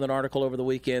came out with an article over the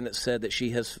weekend that said that she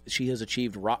has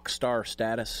achieved rock star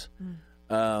status.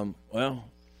 Well,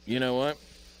 you know what?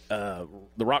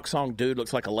 The rock song "Dude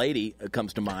Looks Like a Lady"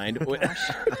 comes to mind.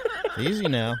 Easy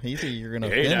now, you're going to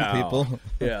offend people.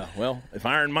 Yeah, well, if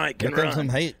Iron Mike can Here run, comes some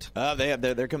hate.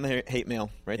 There come the hate mail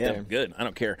right there. Good. I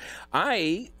don't care.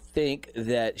 I think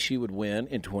that she would win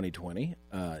in 2020.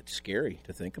 It's scary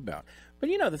to think about. But,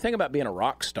 the thing about being a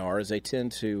rock star is they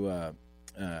tend to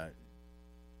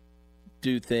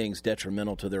do things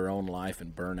detrimental to their own life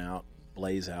and burn out,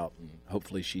 blaze out, and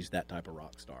hopefully she's that type of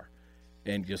rock star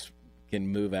and just can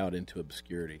move out into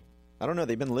obscurity. I don't know.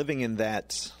 They've been living in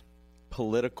that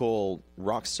political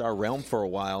rock star realm for a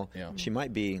while. Yeah. She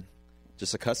might be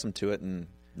just accustomed to it, and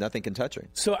nothing can touch her.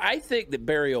 So I think that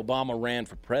Barry Obama ran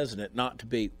for president not to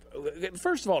be –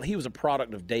 first of all, he was a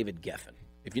product of David Geffen.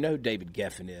 If you know who David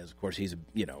Geffen is, of course, he's a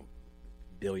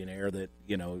billionaire that,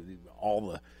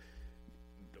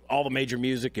 all the major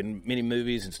music and many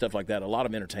movies and stuff like that, a lot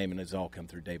of entertainment has all come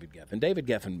through David Geffen. David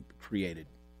Geffen created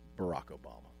Barack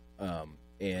Obama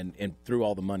and threw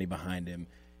all the money behind him.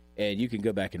 And you can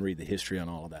go back and read the history on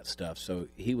all of that stuff. So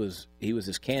he was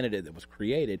this candidate that was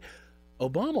created.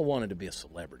 Obama wanted to be a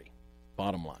celebrity,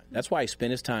 bottom line. That's why he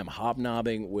spent his time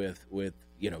hobnobbing with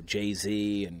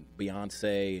Jay-Z and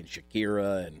Beyonce and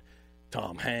Shakira and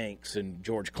Tom Hanks and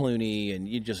George Clooney, and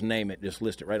you just name it, just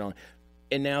list it right on.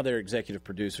 And now they're executive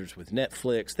producers with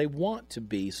Netflix. They want to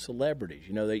be celebrities.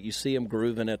 You see them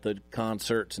grooving at the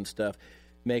concerts and stuff,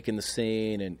 making the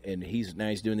scene, and he's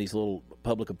doing these little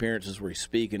public appearances where he's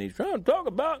speaking. He's trying to talk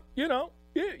about, you're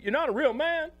not a real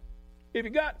man if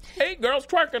you got 8 girls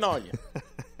twerking on you.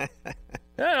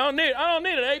 I don't need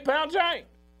an 8-pound chain.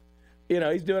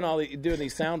 He's doing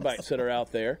these sound bites that are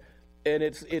out there, and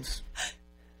it's.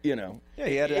 Yeah,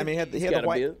 he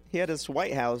had his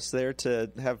White House there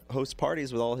to host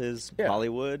parties with all his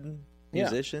Hollywood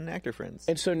musician actor friends.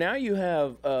 And so now you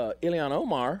have Ilhan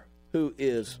Omar, who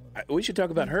is. We should talk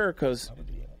about her because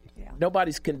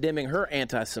nobody's condemning her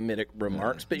anti-Semitic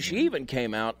remarks, but she even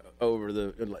came out over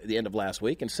the end of last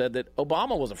week and said that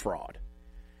Obama was a fraud.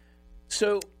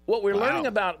 So what we're learning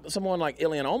about someone like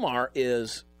Ilhan Omar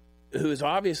who is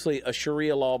obviously a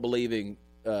Sharia law believing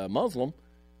Muslim.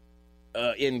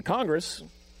 In Congress,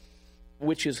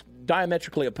 which is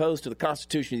diametrically opposed to the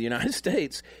Constitution of the United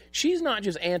States, she's not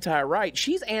just anti-right,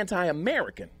 she's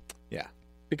anti-American. Yeah.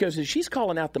 Because she's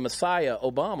calling out the Messiah,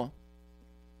 Obama,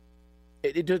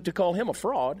 to call him a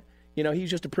fraud.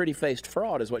 He's just a pretty-faced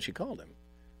fraud is what she called him.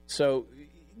 So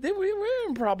we're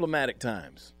in problematic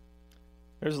times.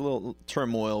 There's a little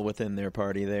turmoil within their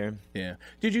party there. Yeah.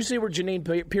 Did you see where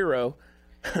Jeanine Pirro...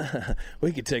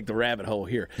 we could take the rabbit hole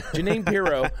here. Jeanine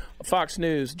Pirro, Fox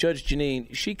News, Judge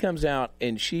Jeanine, she comes out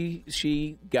and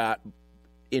she got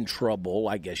in trouble,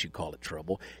 I guess you call it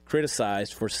trouble,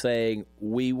 criticized for saying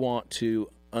we want to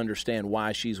understand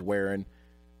why she's wearing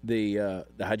the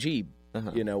hijab.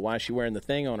 Why is she wearing the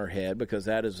thing on her head? Because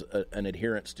that is an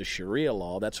adherence to Sharia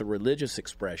law. That's a religious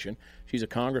expression. She's a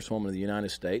congresswoman of the United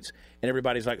States. And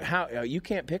everybody's like, how you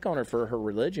can't pick on her for her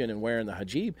religion and wearing the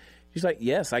hijab. She's like,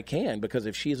 yes, I can, because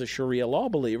if she's a Sharia law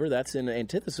believer, that's in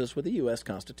antithesis with the U.S.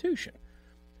 Constitution.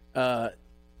 What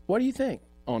do you think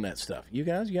on that stuff? You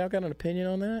guys, y'all got an opinion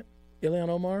on that? Ilhan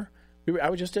Omar? I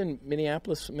was just in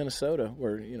Minneapolis, Minnesota,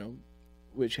 where,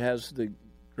 which has the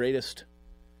greatest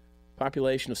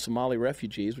population of Somali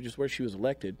refugees, which is where she was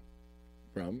elected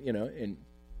from, and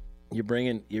you're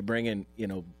bringing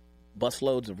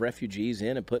busloads of refugees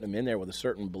in and putting them in there with a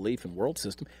certain belief and world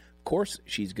system. Of course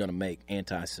she's going to make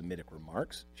anti-Semitic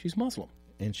remarks. She's Muslim.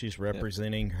 And she's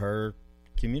representing her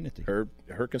community. Her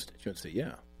constituency,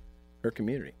 yeah. Her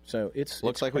community. So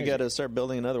Looks like crazy. We got to start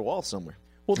building another wall somewhere.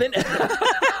 Well, then... right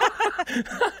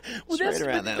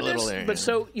around that little area. But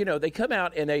so, they come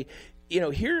out and they...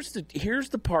 here's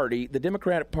the party, the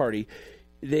Democratic Party.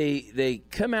 They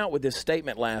come out with this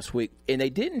statement last week, and they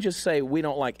didn't just say we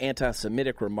don't like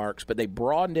anti-Semitic remarks, but they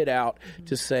broadened it out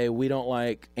to say we don't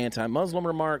like anti-Muslim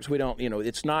remarks. We don't,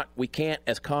 it's not, we can't,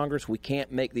 as Congress, we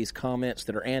can't make these comments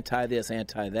that are anti-this,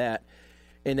 anti-that.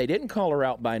 And they didn't call her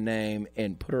out by name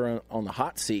and put her on the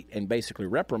hot seat and basically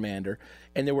reprimand her.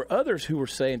 And there were others who were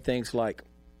saying things like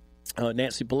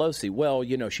Nancy Pelosi, well,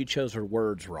 she chose her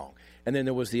words wrong. And then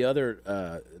there was the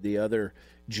other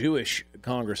Jewish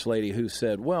Congress lady who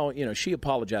said, well, she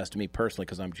apologized to me personally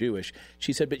because I'm Jewish.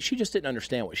 She said, but she just didn't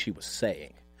understand what she was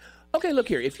saying. Okay, look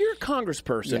here. If you're a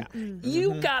congressperson,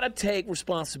 you got to take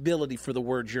responsibility for the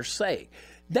words you're saying.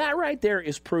 That right there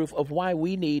is proof of why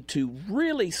we need to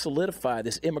really solidify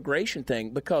this immigration thing,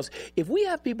 because if we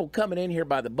have people coming in here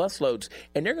by the busloads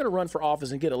and they're going to run for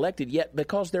office and get elected, yet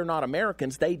because they're not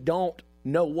Americans, they don't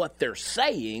know what they're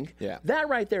saying, that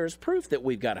right there is proof that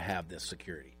we've got to have this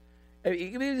security. I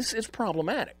mean, it's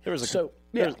problematic. I was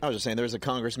just saying, there was a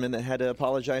congressman that had to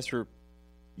apologize for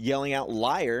yelling out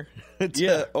liar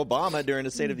to Obama during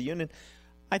the State of the Union.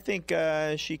 I think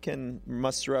she can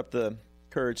muster up the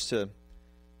courage to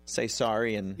say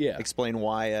sorry and explain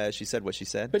why she said what she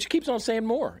said. But she keeps on saying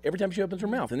more every time she opens her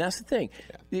mouth, and that's the thing.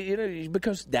 You know,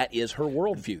 because that is her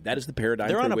worldview. That is the paradigm.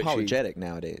 They're unapologetic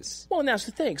nowadays. Well, and that's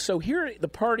the thing. So here, the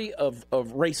party of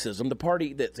racism, the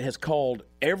party that has called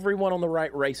everyone on the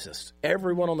right racist,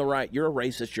 everyone on the right, you're a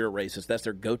racist, you're a racist. That's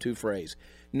their go-to phrase.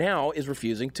 Now is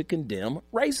refusing to condemn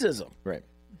racism. Right.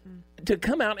 To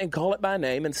come out and call it by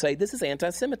name and say this is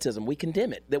anti-Semitism, we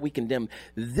condemn it. That we condemn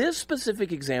this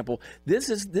specific example. This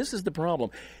is the problem.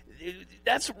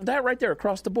 That right there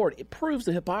across the board. It proves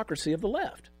the hypocrisy of the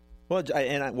left. Well,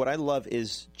 what I love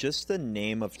is just the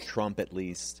name of Trump. At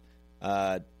least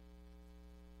has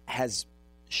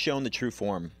shown the true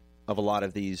form of a lot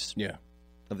of these.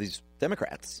 Of these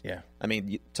Democrats. Yeah. I mean,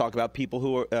 you talk about people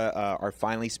who are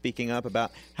finally speaking up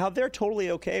about how they're totally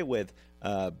okay with.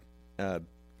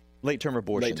 Late-term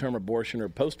abortion or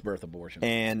post-birth abortion.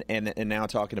 And now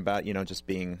talking about, just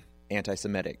being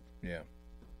anti-Semitic. Yeah.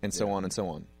 And so on and so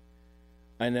on.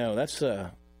 I know. That's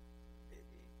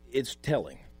it's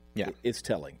telling. Yeah. It's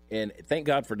telling. And thank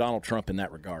God for Donald Trump in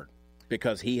that regard,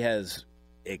 because he has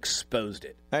exposed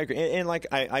it. I agree. And like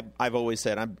I've always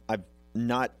said, I'm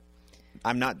not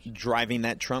driving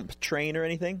that Trump train or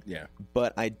anything. Yeah.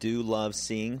 But I do love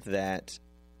seeing that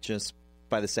just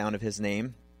by the sound of his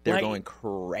name, they're going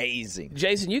crazy.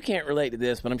 Jason, you can't relate to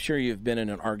this, but I'm sure you've been in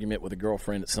an argument with a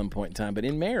girlfriend at some point in time. But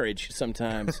in marriage,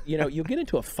 sometimes, you'll get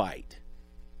into a fight.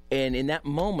 And in that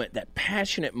moment, that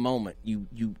passionate moment,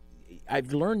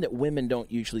 I've learned that women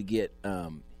don't usually get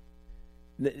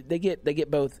they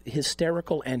get both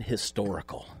hysterical and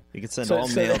historical. You can send all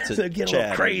mail to they get a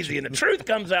little crazy, and the truth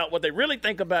comes out, what they really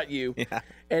think about you. Yeah.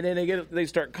 And then they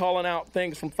start calling out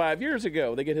things from 5 years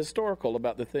ago. They get historical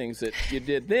about the things that you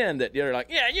did then. That you're like,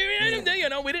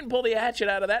 we didn't pull the hatchet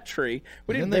out of that tree.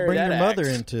 We didn't. Then they bring your mother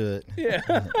into it. Yeah.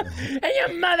 And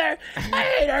your mother, I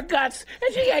hate her guts,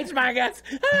 and she hates my guts.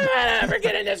 I don't ever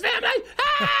get in this family.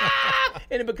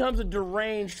 And it becomes a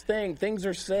deranged thing. Things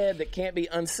are said that can't be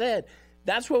unsaid.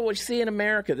 That's what we see in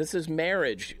America. This is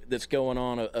marriage that's going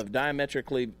on of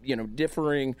diametrically,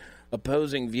 differing,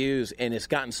 opposing views, and it's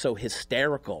gotten so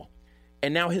hysterical.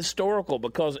 And now historical,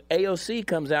 because AOC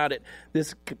comes out at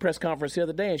this press conference the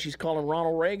other day, and she's calling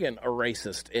Ronald Reagan a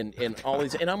racist and all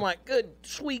these. And I'm like, good,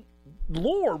 sweet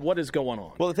Lord, what is going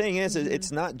on? Well, the thing is,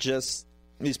 it's not just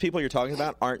these people you're talking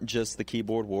about aren't just the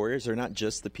keyboard warriors. They're not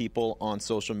just the people on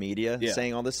social media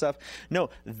saying all this stuff.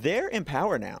 No, they're in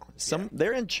power now.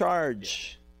 They're in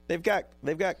charge. Yeah.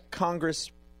 They've got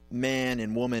congressman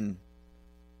and woman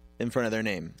in front of their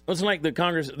name. It's like the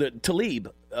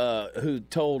Talib, who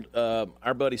told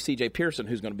our buddy C.J. Pearson,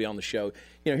 who's going to be on the show,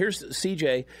 here's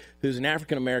C.J., who's an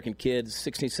African-American kid,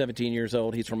 16, 17 years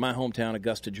old. He's from my hometown,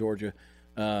 Augusta, Georgia,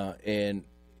 and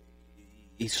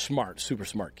he's smart, super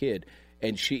smart kid.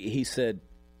 And he said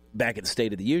back at the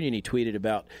State of the Union, he tweeted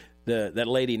about that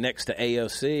lady next to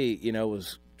AOC,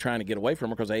 was trying to get away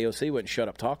from her because AOC wouldn't shut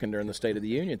up talking during the State of the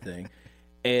Union thing.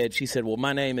 And she said, well,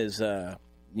 my name is, I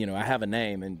have a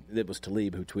name. And it was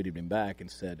Talib who tweeted him back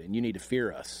and said, and you need to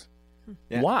fear us.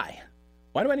 Yeah. Why?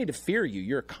 Why do I need to fear you?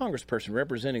 You're a congressperson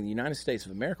representing the United States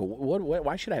of America.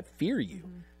 Why should I fear you?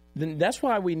 Mm-hmm. Then that's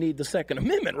why we need the Second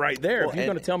Amendment right there. If you're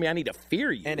going to tell me I need to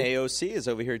fear you. And AOC is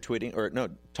over here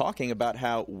talking about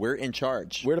how we're in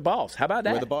charge. We're the boss. How about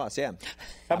that? We're the boss, yeah.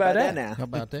 How about that now? How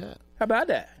about that? How about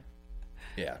that?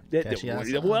 Yeah.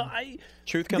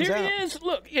 Truth comes out. There is.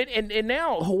 Look, and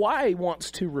now Hawaii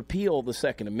wants to repeal the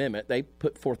Second Amendment. They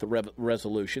put forth a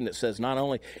resolution that says not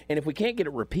only, and if we can't get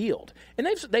it repealed, and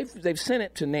they've sent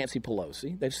it to Nancy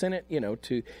Pelosi. They've sent it,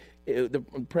 to the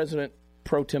president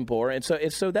pro tempore, and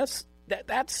so that's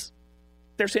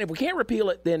they're saying if we can't repeal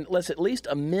it, then let's at least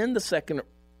amend the Second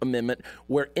Amendment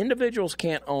where individuals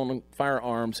can't own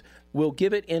firearms. We'll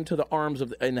give it into the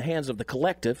in the hands of the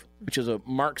collective, which is a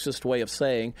Marxist way of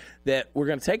saying that we're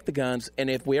going to take the guns, and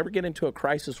if we ever get into a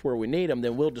crisis where we need them,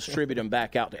 then we'll distribute them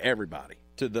back out to everybody,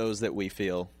 to those that we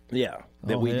feel,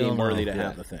 that we deem worthy to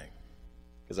have the thing.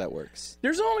 Because that works.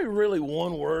 There's only really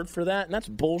one word for that, and that's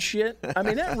bullshit. I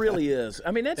mean, that really is.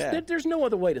 I mean, there's no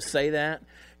other way to say that.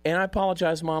 And I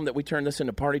apologize, Mom, that we turned this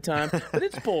into party time, but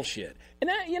it's bullshit. And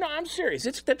that, I'm serious.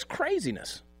 That's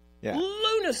craziness. Yeah.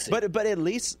 Lunacy. But at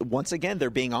least, once again, they're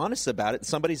being honest about it.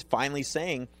 Somebody's finally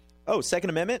saying, oh, Second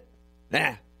Amendment? Nah.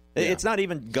 Yeah. It's not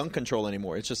even gun control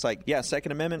anymore. It's just like,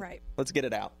 Second Amendment, right. Let's get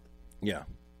it out. Yeah.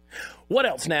 What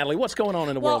else, Natalie? What's going on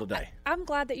in the world today? I'm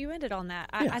glad that you ended on that.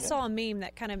 I saw a meme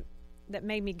that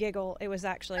made me giggle. It was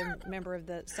actually a member of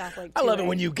the South Lake 2A. I love it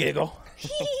when you giggle.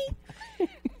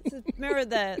 It's a member of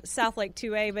the South Lake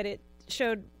 2A, but it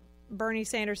showed Bernie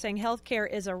Sanders saying health care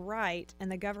is a right and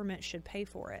the government should pay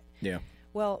for it. Yeah.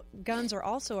 Well, guns are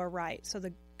also a right, so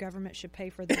the government should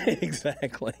pay for them.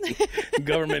 Exactly.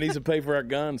 Government needs to pay for our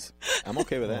guns. I'm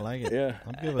okay with I that. like it. Yeah.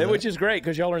 I'm good with Which it. is great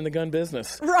because y'all are in the gun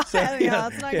business. Right. Yeah,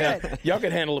 it's not good. Y'all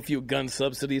could handle a few gun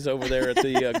subsidies over there at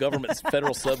the government's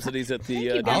federal subsidies at the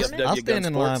you, DFW government. I'll gun stand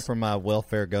in line sports. for my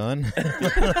welfare gun.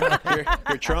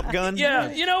 Your Trump gun?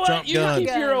 Yeah, you know what? Trump You gun. keep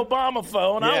your Obama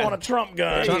phone. I Yeah. want a Trump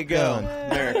gun. There you go. gun.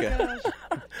 America.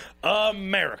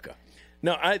 America.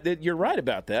 No, you're right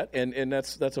about that, and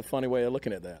that's a funny way of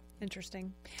looking at that.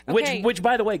 Interesting. Okay. Which,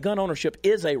 by the way, gun ownership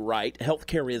is a right.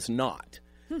 Healthcare is not.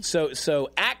 So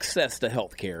access to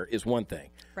healthcare is one thing,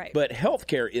 Right. But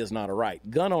healthcare is not a right.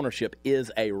 Gun ownership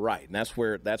is a right, and that's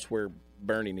where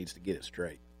Bernie needs to get it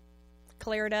straight.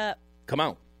 Clear it up. Come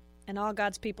on, And all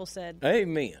God's people said.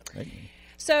 amen.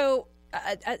 So,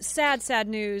 sad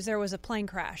news. There was a plane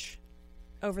crash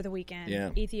over the weekend.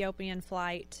 Yeah. Ethiopian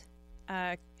flight.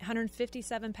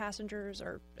 157 passengers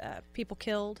or people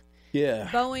killed. Yeah,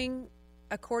 Boeing,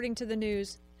 according to the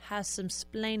news, has some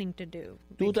splaining to do.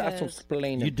 do that some because-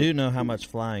 explaining. You do know how much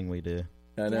flying we do.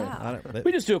 I know. Yeah. I don't,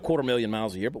 We just do 250,000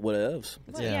 miles a year, but whatevs.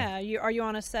 Well, Yeah. are you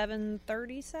on a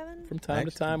 737? From time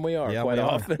to time, we are yeah, quite we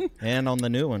are. often. And on the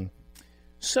new one.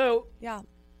 So Yeah.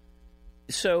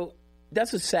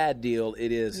 that's a sad deal.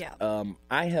 It is. Yeah.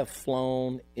 I have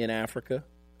flown in Africa.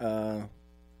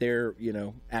 They're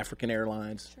African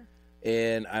Airlines,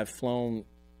 and I've flown.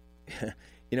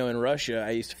 In Russia,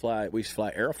 we used to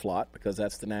fly Aeroflot because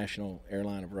that's the national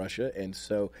airline of Russia, and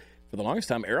so for the longest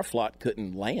time, Aeroflot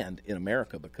couldn't land in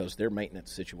America because their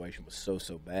maintenance situation was so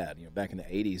bad. Back in the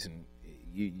 '80s, and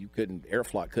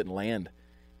Aeroflot couldn't land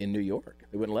in New York.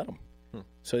 They wouldn't let them,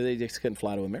 so they just couldn't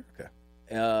fly to America.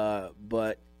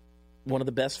 But one of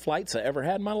the best flights I ever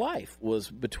had in my life was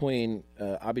between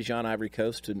Abidjan, Ivory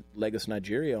Coast, to Lagos,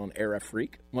 Nigeria on Air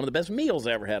Afrique. One of the best meals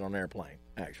I ever had on an airplane,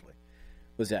 actually,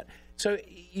 was that. So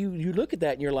you look at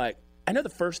that and you're like, I know the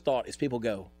first thought is people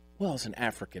go, well, it's an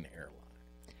African airline.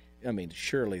 I mean,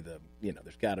 surely there's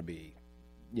got to be,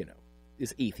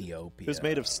 it's Ethiopia. It was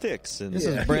made of sticks and This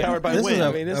is brand, powered by this wind. is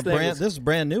I mean, this thing is- this is a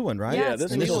brand new one, right? Yeah,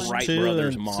 this And was this a is Wright 2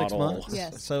 Brothers and 6 model. months.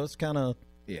 Yes. So it's kind of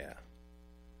Yeah.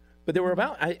 But there were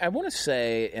about, I want to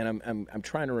say, and I'm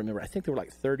trying to remember, I think there were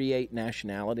like 38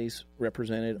 nationalities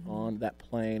represented on that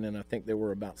plane, and I think there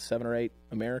were about 7 or 8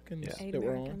 Americans 8 that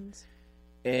were on. Americans.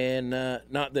 And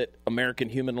not that American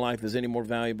human life is any more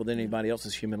valuable than anybody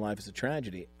else's human life is a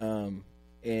tragedy.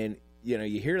 And,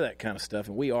 you hear that kind of stuff,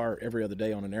 and we are every other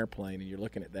day on an airplane, and you're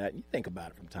looking at that, and you think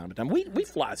about it from time to time. We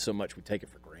fly so much, we take it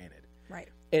for granted. Right.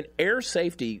 And air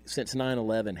safety since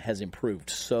 9/11 has improved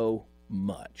so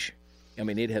much. I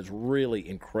mean, it has really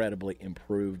incredibly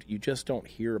improved. You just don't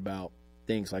hear about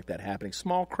things like that happening.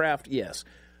 Small craft, yes,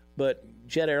 but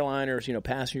jet airliners,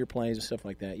 passenger planes and stuff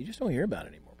like that, you just don't hear about it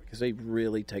anymore because they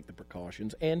really take the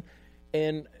precautions. And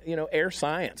air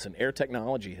science and air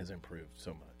technology has improved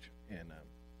so much. And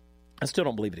I still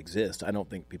don't believe it exists. I don't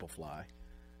think people fly.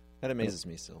 That amazes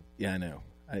me still. Yeah, I know.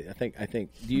 I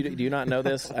think. Do you not know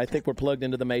this? I think we're plugged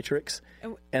into the Matrix,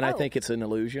 and I Oh. think it's an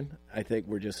illusion. I think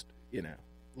we're just,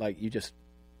 like you just,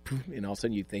 and all of a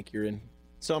sudden you think you're in.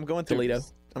 So I'm going through Toledo.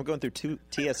 I'm going through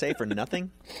TSA for nothing.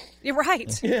 You're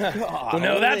right. Yeah. Well,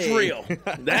 no, that's real.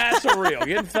 That's a real.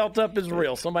 Getting felt up is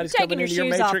real. Somebody's Taking coming your into your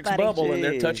shoes off, Matrix buddy. bubble and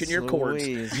they're Jeez touching your cords.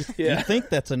 Louise. You think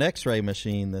that's an X-ray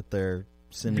machine that they're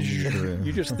sending you through.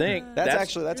 You just think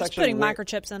That's Just actually putting where,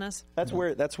 microchips in us. that's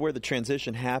where the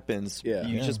transition happens. Yeah.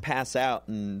 You Yeah. just pass out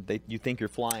and you think you're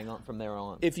flying on from there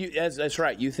on. if you. That's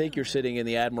right. You think you're sitting in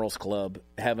the Admiral's Club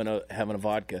having a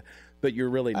vodka, but you're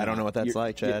really. I don't not. know what that's You're-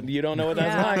 like, Chad. You don't know what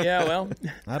that's Yeah. like. Yeah. Well,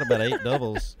 I had about 8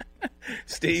 doubles.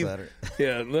 Steve. Saturday.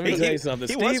 Yeah. Let me tell you something.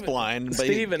 He Steve, was flying, but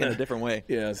Steve in a different way.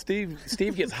 Yeah, Steve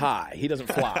gets high. He doesn't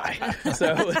fly.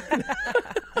 So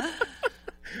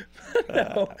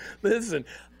no, listen,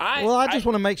 Well, I just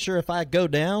want to make sure if I go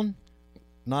down,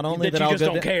 not only That that you I'll just go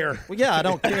don't down- care. Well, yeah, I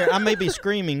don't care. I may be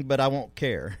screaming, but I won't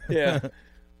care. Yeah.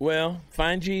 Well,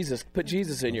 find Jesus. Put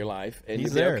Jesus in your life, and He's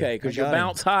you'll be there. okay because I you'll got him.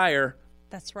 bounce higher.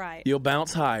 That's right. You'll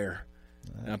bounce higher.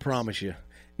 I promise you.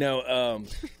 No,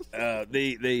 once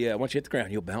you hit the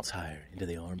ground, you'll bounce higher into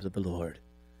the arms of the Lord.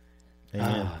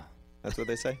 Amen. That's what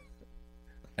they say.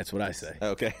 That's what I say.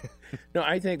 Okay. No,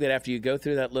 I think that after you go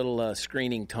through that little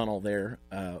screening tunnel there,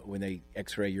 when they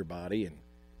X-ray your body,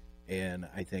 and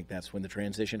I think that's when the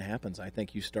transition happens. I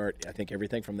think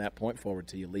everything from that point forward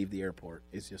till you leave the airport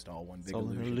is just all one big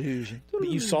illusion. But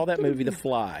you saw that movie, The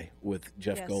Fly, with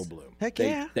Jeff Yes. Goldblum. Heck they,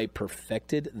 yeah. They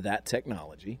perfected that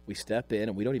technology. We step in,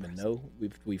 and we don't even know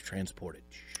we've transported.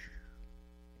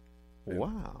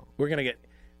 Wow. We're gonna get.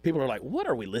 People are like, "What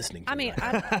are we listening to?" I mean,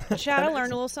 right Chad, I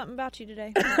learned a little something about you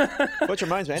today. Which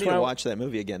reminds me, I need to watch that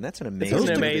movie again. That's an amazing It's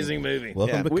an movie. amazing movie.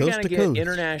 Welcome to We Coast gotta to get Coast.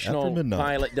 international After midnight.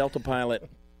 pilot, Delta pilot,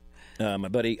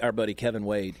 our buddy Kevin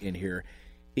Wade in here.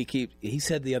 He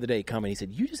said the other day, he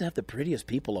said, "You just have the prettiest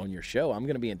people on your show. I'm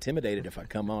going to be intimidated if I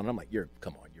come on." I'm like,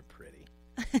 come on, you're pretty.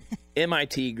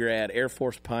 MIT grad, Air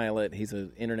Force pilot. He's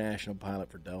an international pilot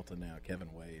for Delta now, Kevin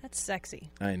Wade. That's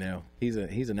sexy. I know. He's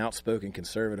an outspoken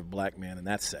conservative black man, and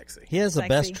that's sexy. He has the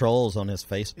best Sexy. trolls on his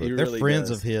Facebook. He They're really friends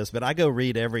does. of his, but I go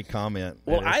read every comment.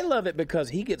 Well, That is- I love it because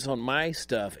he gets on my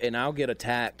stuff, and I'll get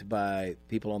attacked by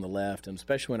people on the left, and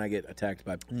especially when I get attacked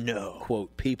by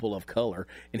quote people of color,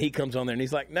 and he comes on there and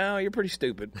he's like, "No, you're pretty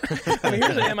stupid." I mean,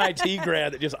 here's an MIT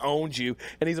grad that just owns you,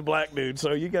 and he's a black dude. So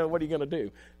what are you going to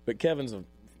do? But Kevin's a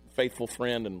faithful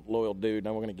friend and loyal dude.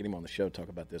 Now we're going to get him on the show to talk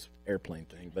about this airplane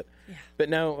thing. But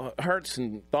no, hearts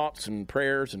and thoughts and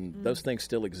prayers and those things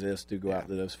still exist. Do go out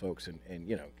to those folks, and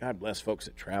God bless folks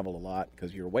that travel a lot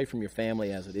because you're away from your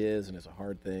family as it is, and it's a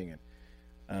hard thing,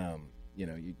 and you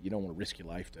don't want to risk your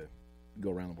life to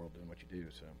go around the world doing what you do.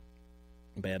 So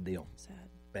bad deal. Sad.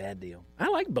 Bad deal. I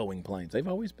like Boeing planes. They've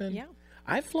always been. Yeah.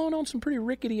 I've flown on some pretty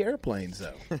rickety airplanes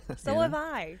though. So have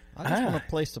I. I just want a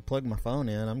place to plug my phone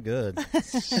in. I'm good.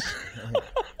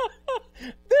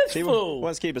 This He fool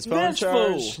wants to keep his phone This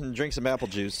charged fool. and drink some apple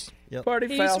juice. Party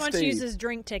He foul just wants to Steve. use his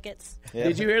drink tickets. Yeah.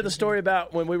 Did you hear the story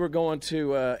about when we were going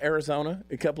to Arizona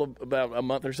about a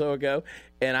month or so ago?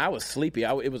 And I was sleepy.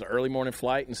 It was an early morning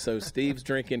flight, and so Steve's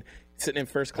sitting in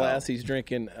first class. He's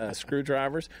drinking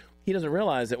screwdrivers. He doesn't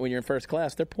realize that when you're in first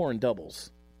class, they're pouring doubles.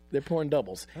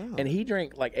 And he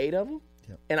drank like 8 of them.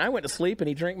 And I went to sleep, and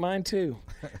he drank mine too.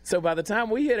 So by the time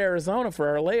we hit Arizona for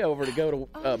our layover to go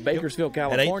to Bakersfield,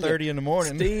 California, 8:30 in the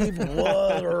morning. Steve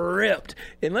was ripped.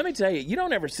 And let me tell you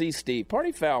don't ever see Steve.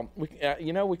 Party foul, we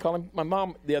call him. My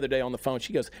mom the other day on the phone,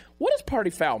 she goes, "What does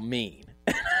party foul mean?"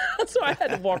 So I had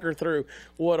to walk her through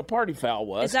what a party foul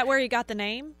was. Is that where you got the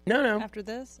name? No. After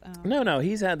this? Oh. No,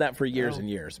 he's had that for years and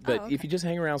years. But okay. if you just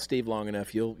hang around Steve long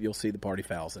enough, you'll see the party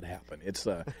fouls that happen. It's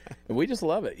we just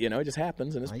love it. It just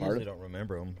happens, and it's I part usually of don't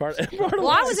remember them. part of Well,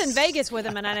 I was in Vegas with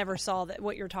him, and I never saw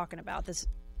what you're talking about. This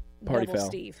Party double foul.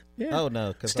 Steve. Yeah. Oh,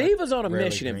 no. 'Cause Steve I was on a rarely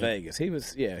mission in drink. Vegas. He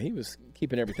was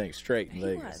keeping everything straight in He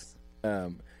Vegas.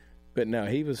 But no,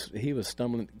 he was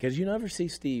stumbling because you never see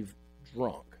Steve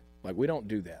drunk. Like we don't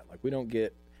do that. Like we don't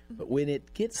get. But when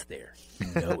it gets there,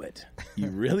 you know it. You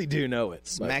really do know it.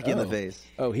 Smack you in the face.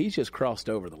 Oh, he's just crossed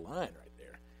over the line right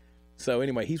there. So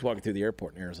anyway, he's walking through the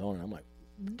airport in Arizona, and I'm like,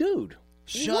 dude,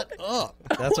 Shut up.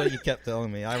 That's what you kept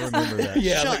telling me. I remember that.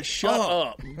 yeah, like, shut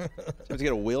up. Have to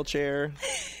get a wheelchair,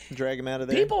 drag him out of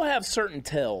there. People have certain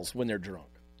tells when they're drunk.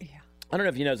 Yeah. I don't know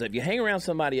if you know that. If you hang around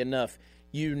somebody enough,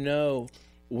 you know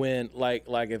when, like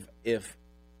if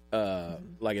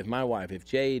my wife, if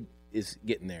Jade is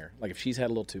getting there, like if she's had a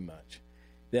little too much,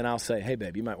 then I'll say, "Hey,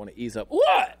 babe, you might want to ease up."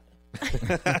 What?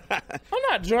 I'm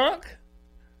not drunk.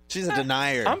 She's a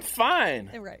denier. I'm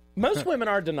fine. Right. Most women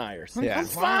are deniers. Yeah. I'm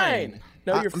fine.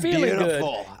 No, you're I'm feeling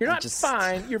beautiful. good. You're I'm not just-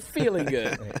 fine. You're feeling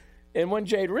good. And when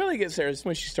Jade really gets there, is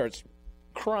when she starts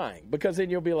crying, because then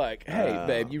you'll be like, "Hey,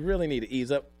 babe, you really need to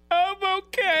ease up." I'm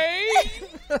okay.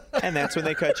 And that's when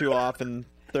they cut you off and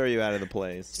throw you out of the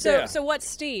place. So, Yeah. so what's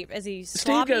Steve? Is he Steve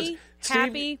sloppy, goes- Steve-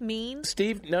 happy, mean?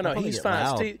 Steve, no, Probably he's get fine.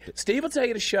 loud. Steve will tell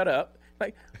you to shut up.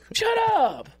 Like, shut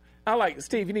up. I like,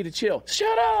 Steve, you need to chill.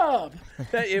 Shut up.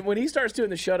 When he starts doing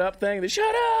the shut up thing, the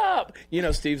shut up,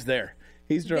 Steve's there.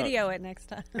 He's drunk. Video it next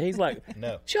time. And he's like,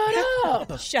 No. shut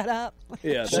up. Shut up.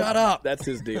 Yeah, Shut up. That's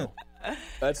his deal.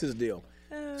 That's his deal.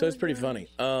 So it's pretty funny.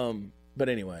 But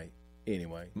anyway.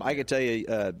 I could tell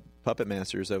you, Puppet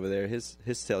Masters over there, his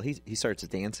tell, he starts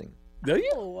dancing. Do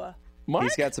you? Oh, Mark?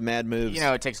 He's got some mad moves.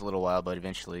 It takes a little while, but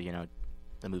eventually,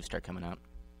 the moves start coming out.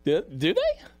 Do they?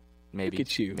 Maybe. Look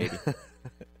at you. Maybe.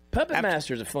 Puppet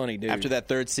Master's a funny dude. After that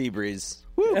third sea breeze,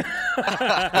 woo, he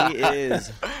is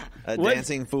a What?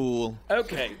 dancing fool.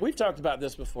 Okay, we've talked about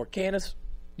this before. Candace,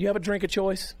 do you have a drink of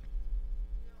choice?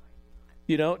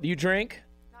 You don't? Do you drink?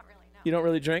 not really, no. You don't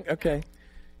really drink? Okay.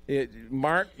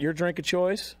 Mark, your drink of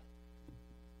choice?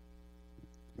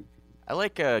 I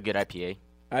like a good IPA.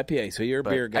 IPA, so you're a But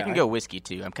beer guy. I can go whiskey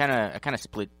too. I kind of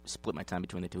split my time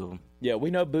between the two of them. Yeah,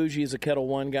 we know Bougie is a Kettle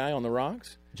One guy on the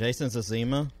rocks. Jason's a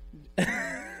Zima.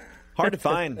 Hard to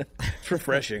find. It's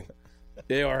refreshing.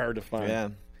 They are hard to find. Yeah.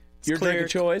 It's Your drink clear. of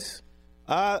choice?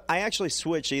 I actually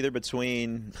switch either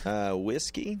between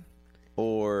whiskey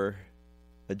or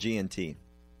a G&T,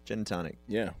 gin and tonic.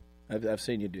 Yeah. I've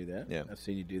seen you do that. Yeah. I've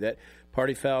seen you do that.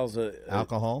 Party Foul's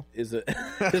Alcohol. is a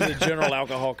general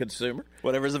alcohol consumer.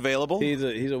 Whatever's available. He's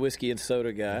a whiskey and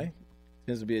soda guy.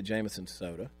 This would be a Jameson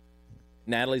soda.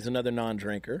 Natalie's another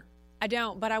non-drinker. I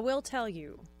don't, but I will tell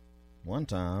you. One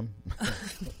time.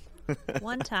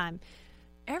 One time.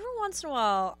 Every once in a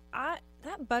while,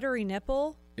 that buttery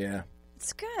nipple, Yeah.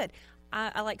 it's good.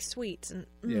 I like sweets. And,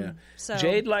 Yeah. So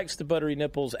Jade likes the buttery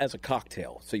nipples as a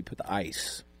cocktail, so you put the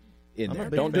ice in I'm a there.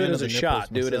 big Don't do it fan as of a the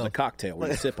shot. nipples Do it as a myself. cocktail where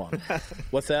you sip on it.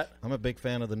 What's that? I'm a big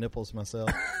fan of the nipples myself.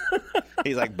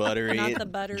 He's like buttery, Not the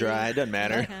buttery. dry. Doesn't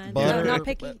matter. kind. Butter, No, not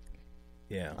picky. but-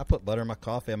 Yeah. I put butter in my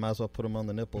coffee. I might as well put them on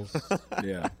the nipples.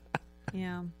 Yeah.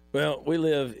 Yeah. Well, we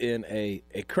live in a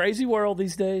crazy world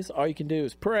these days. All you can do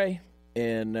is pray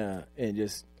and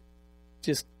just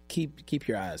keep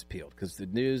your eyes peeled because the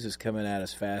news is coming at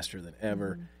us faster than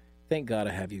ever. Thank God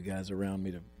I have you guys around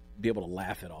me to be able to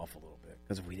laugh it off a little bit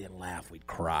because if we didn't laugh, we'd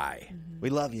cry. We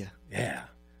love you. Yeah,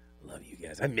 I love you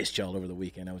guys. I missed y'all over the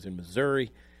weekend. I was in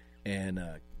Missouri and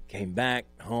came back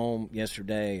home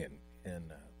yesterday, and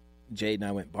Jade and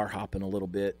I went bar hopping a little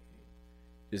bit,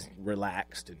 just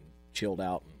relaxed and chilled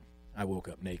out. And I woke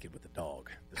up naked with the dog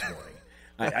this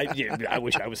morning. I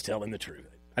wish I was telling the truth.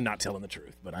 I'm not telling the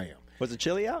truth, but I am. Was it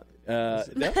chilly out? No,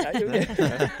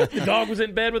 the dog was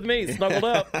in bed with me, snuggled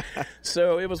up.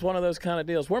 So it was one of those kind of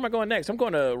deals. Where am I going next? I'm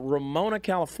going to Ramona,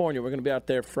 California. We're going to be out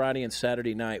there Friday and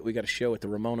Saturday night. We got a show at the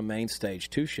Ramona Main Stage,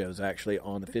 2 shows actually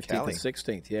on the 15th Cali. and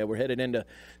 16th. Yeah, we're headed into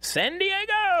San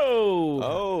Diego.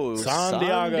 Oh, San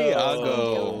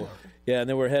Diego. Yeah, and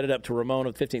then we're headed up to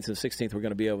Ramona, the 15th and 16th. We're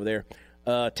going to be over there.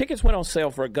 Tickets went on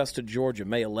sale for Augusta, Georgia,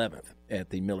 May 11th at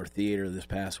the Miller Theater this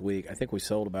past week. I think we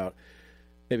sold about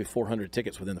maybe 400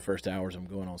 tickets within the first hours of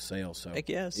them going on sale. So, Heck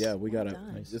yes. yeah, we got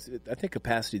done. I think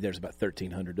capacity there's about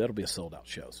 1,300. That'll be a sold out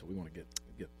show. So we want to get.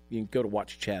 You can go to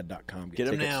watchchad.com. Get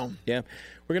 'em tickets. now. Yeah,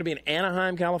 we're going to be in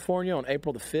Anaheim, California on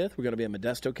April the 5th. We're going to be in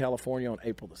Modesto, California on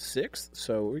April the 6th.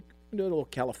 So we're going to do a little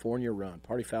California run.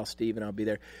 Party Foul Steve and I'll be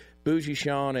there. Bougie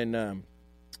Sean and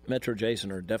Metro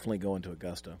Jason are definitely going to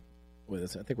Augusta with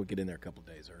us. I think we'll get in there a couple of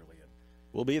days early.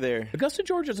 We'll be there. Augusta,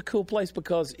 Georgia is a cool place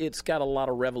because it's got a lot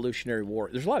of Revolutionary War.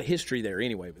 There's a lot of history there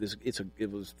anyway, but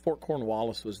it was Fort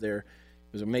Cornwallis was there.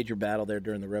 It was a major battle there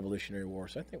during the Revolutionary War.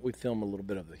 So I think we filmed a little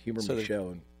bit of the Huberman show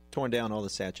and Torn down all the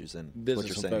statues and what business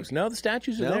you're some saying. folks. No, the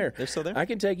statues are No? there. They're still there? I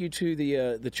can take you to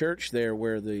the church there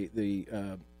where the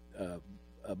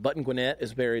Button Gwinnett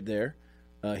is buried there.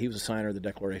 He was a signer of the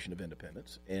Declaration of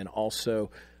Independence. And also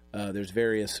there's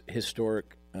various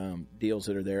historic deals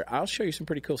that are there. I'll show you some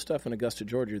pretty cool stuff in Augusta,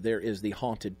 Georgia. There is the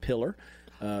Haunted Pillar.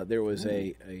 There was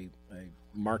a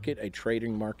market, a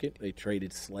trading market. They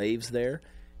traded slaves there.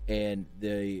 And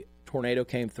the tornado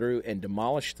came through and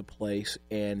demolished the place,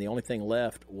 and the only thing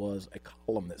left was a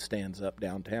column that stands up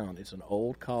downtown. It's an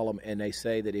old column, and they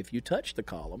say that if you touch the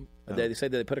column, they say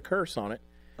that they put a curse on it,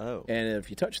 and if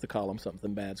you touch the column,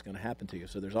 something bad's going to happen to you.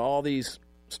 So there's all these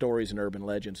stories and urban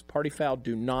legends. Party Foul,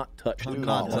 do not touch the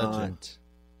column.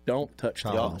 Don't touch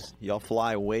the column. Y'all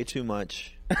fly way too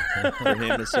much for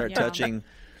him to start touching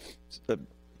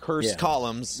cursed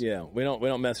columns. Yeah, we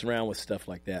don't mess around with stuff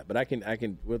like that. But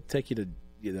we'll take you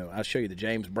to, I'll show you the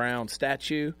James Brown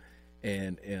statue,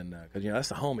 and because that's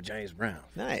the home of James Brown.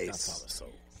 Nice.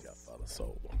 Godfather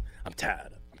Soul. I'm tired.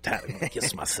 I'm going to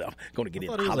kiss myself. Going to get in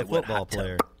I thought he was a Hollywood football hot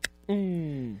tub.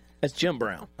 player. That's Jim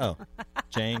Brown. Oh,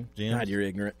 Jim. God, you're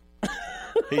ignorant.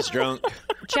 He's drunk.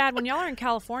 Chad, when y'all are in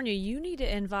California, you need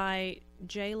to invite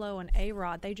J-Lo and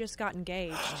A-Rod. They just got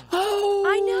engaged. Oh,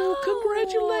 I know.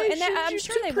 Congratulations. And I'm You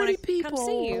sure two they pretty want to people. come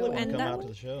see you. They want And to come that out would-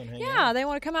 to the show and hang yeah, out. they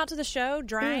want to come out to the show,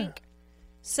 drink,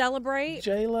 celebrate.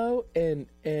 J-Lo and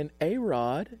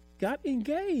A-Rod got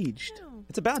engaged.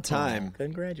 It's about time.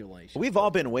 Congratulations. We've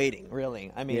all been waiting,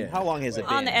 really. I mean, Yeah. how long has it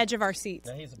been? On the edge of our seats.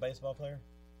 Now he's a baseball player?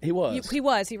 He was. He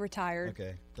was. He retired.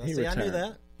 Okay. He See, I knew retired.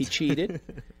 that. He cheated,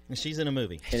 And she's in a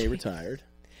movie. and he retired.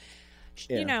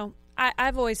 Yeah. You know,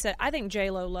 I've always said I think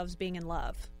J-Lo loves being in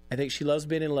love. I think she loves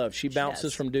being in love. She bounces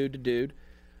does. from dude to dude.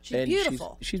 She's and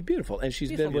beautiful. She's beautiful, and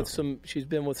she's been with some. She's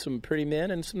been with some pretty men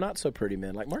and some not so pretty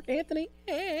men, like Mark Anthony.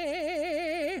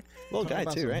 Little guy,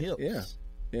 About too, some right? Hips.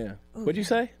 Yeah, yeah. What'd you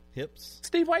say, Hips.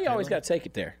 Steve? Why you always got to take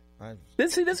it there? I,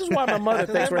 This is why my mother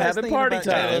thinks we're Everybody's having thinking party about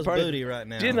time. J-Lo's Party- booty right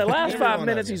now. In the last Every 5 one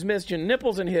minutes, of he's you. mentioned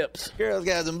nipples and hips. Girls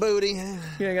got some booty.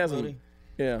 Yeah, got some.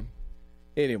 Yeah.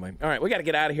 Anyway, all right, we got to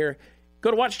get out of here.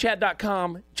 Go to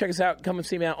watchchat.com. Check us out. Come and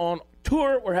see me out on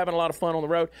tour. We're having a lot of fun on the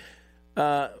road.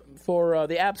 For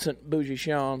the absent Bougie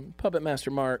Sean, Puppet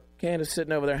Master Mark, Candace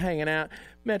sitting over there hanging out,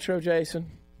 Metro Jason,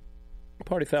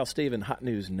 Party Foul Steven, Hot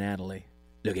News Natalie,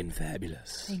 looking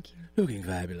fabulous. Thank you. Looking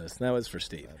fabulous. That was for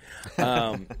Steve.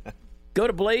 Go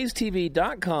to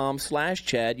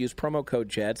blazetv.com/Chad. Use promo code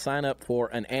Chad. Sign up for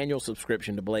an annual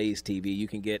subscription to Blaze TV. You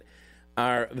can get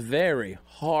our very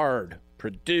hard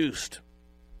produced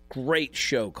great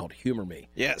show called Humor Me.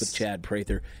 Yes. With Chad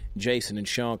Prather. Jason and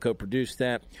Sean co-produced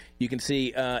that. You can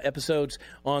see episodes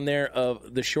on there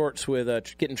of the shorts with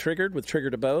Getting Triggered with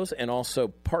Trigger DeBose, and also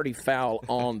Party Foul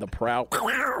on the Prowl.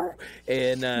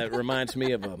 And reminds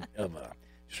me of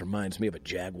a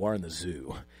jaguar in the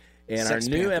zoo. And Sex our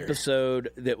new Panther. episode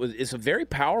it's a very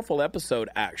powerful episode,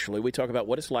 actually. We talk about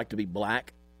what it's like to be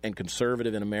black and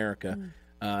conservative in America.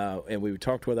 And we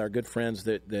talked with our good friends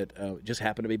that just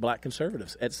happen to be black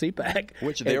conservatives at CPAC.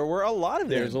 Which there were a lot of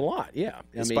them. There's a lot, yeah.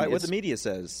 Despite what the media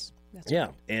says. Yeah,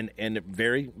 and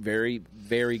very, very,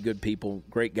 very good people,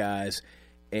 great guys.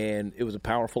 And it was a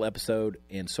powerful episode.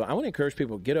 And so I want to encourage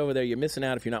people, get over there. You're missing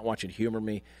out if you're not watching Humor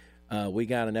Me. We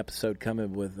got an episode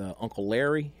coming with Uncle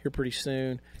Larry here pretty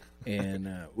soon. And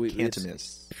it's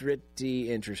miss.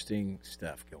 Pretty interesting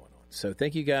stuff going on. So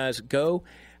thank you guys. Go.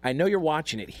 I know you're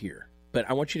watching it here, but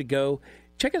I want you to go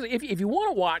check us. If you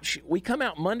want to watch, we come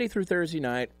out Monday through Thursday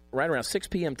night, right around 6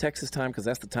 p.m. Texas time, because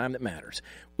that's the time that matters.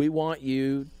 We want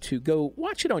you to go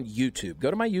watch it on YouTube. Go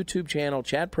to my YouTube channel,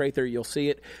 Chad Prather. You'll see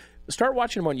it. Start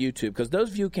watching them on YouTube, because those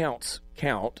view counts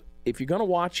count. If you're going to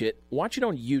watch it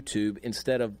on YouTube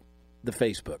instead of the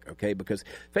Facebook, okay? Because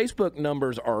Facebook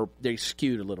numbers they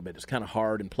skewed a little bit. It's kind of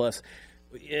hard, and plus,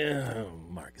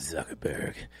 Mark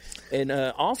Zuckerberg. And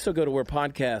also go to where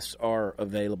podcasts are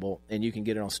available, and you can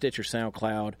get it on Stitcher,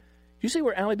 SoundCloud. You see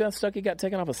where Allie Beth Stuckey got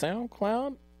taken off of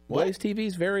SoundCloud? What? Blaze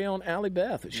TV's very own Allie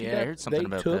Beth. I heard something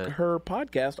about They took that. her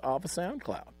podcast off of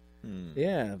SoundCloud.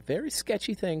 Yeah, very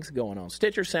sketchy things going on.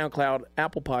 Stitcher, SoundCloud,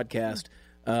 Apple Podcast,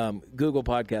 Google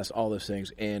Podcast, all those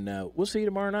things. And we'll see you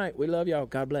tomorrow night. We love y'all.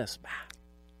 God bless.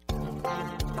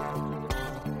 Bye.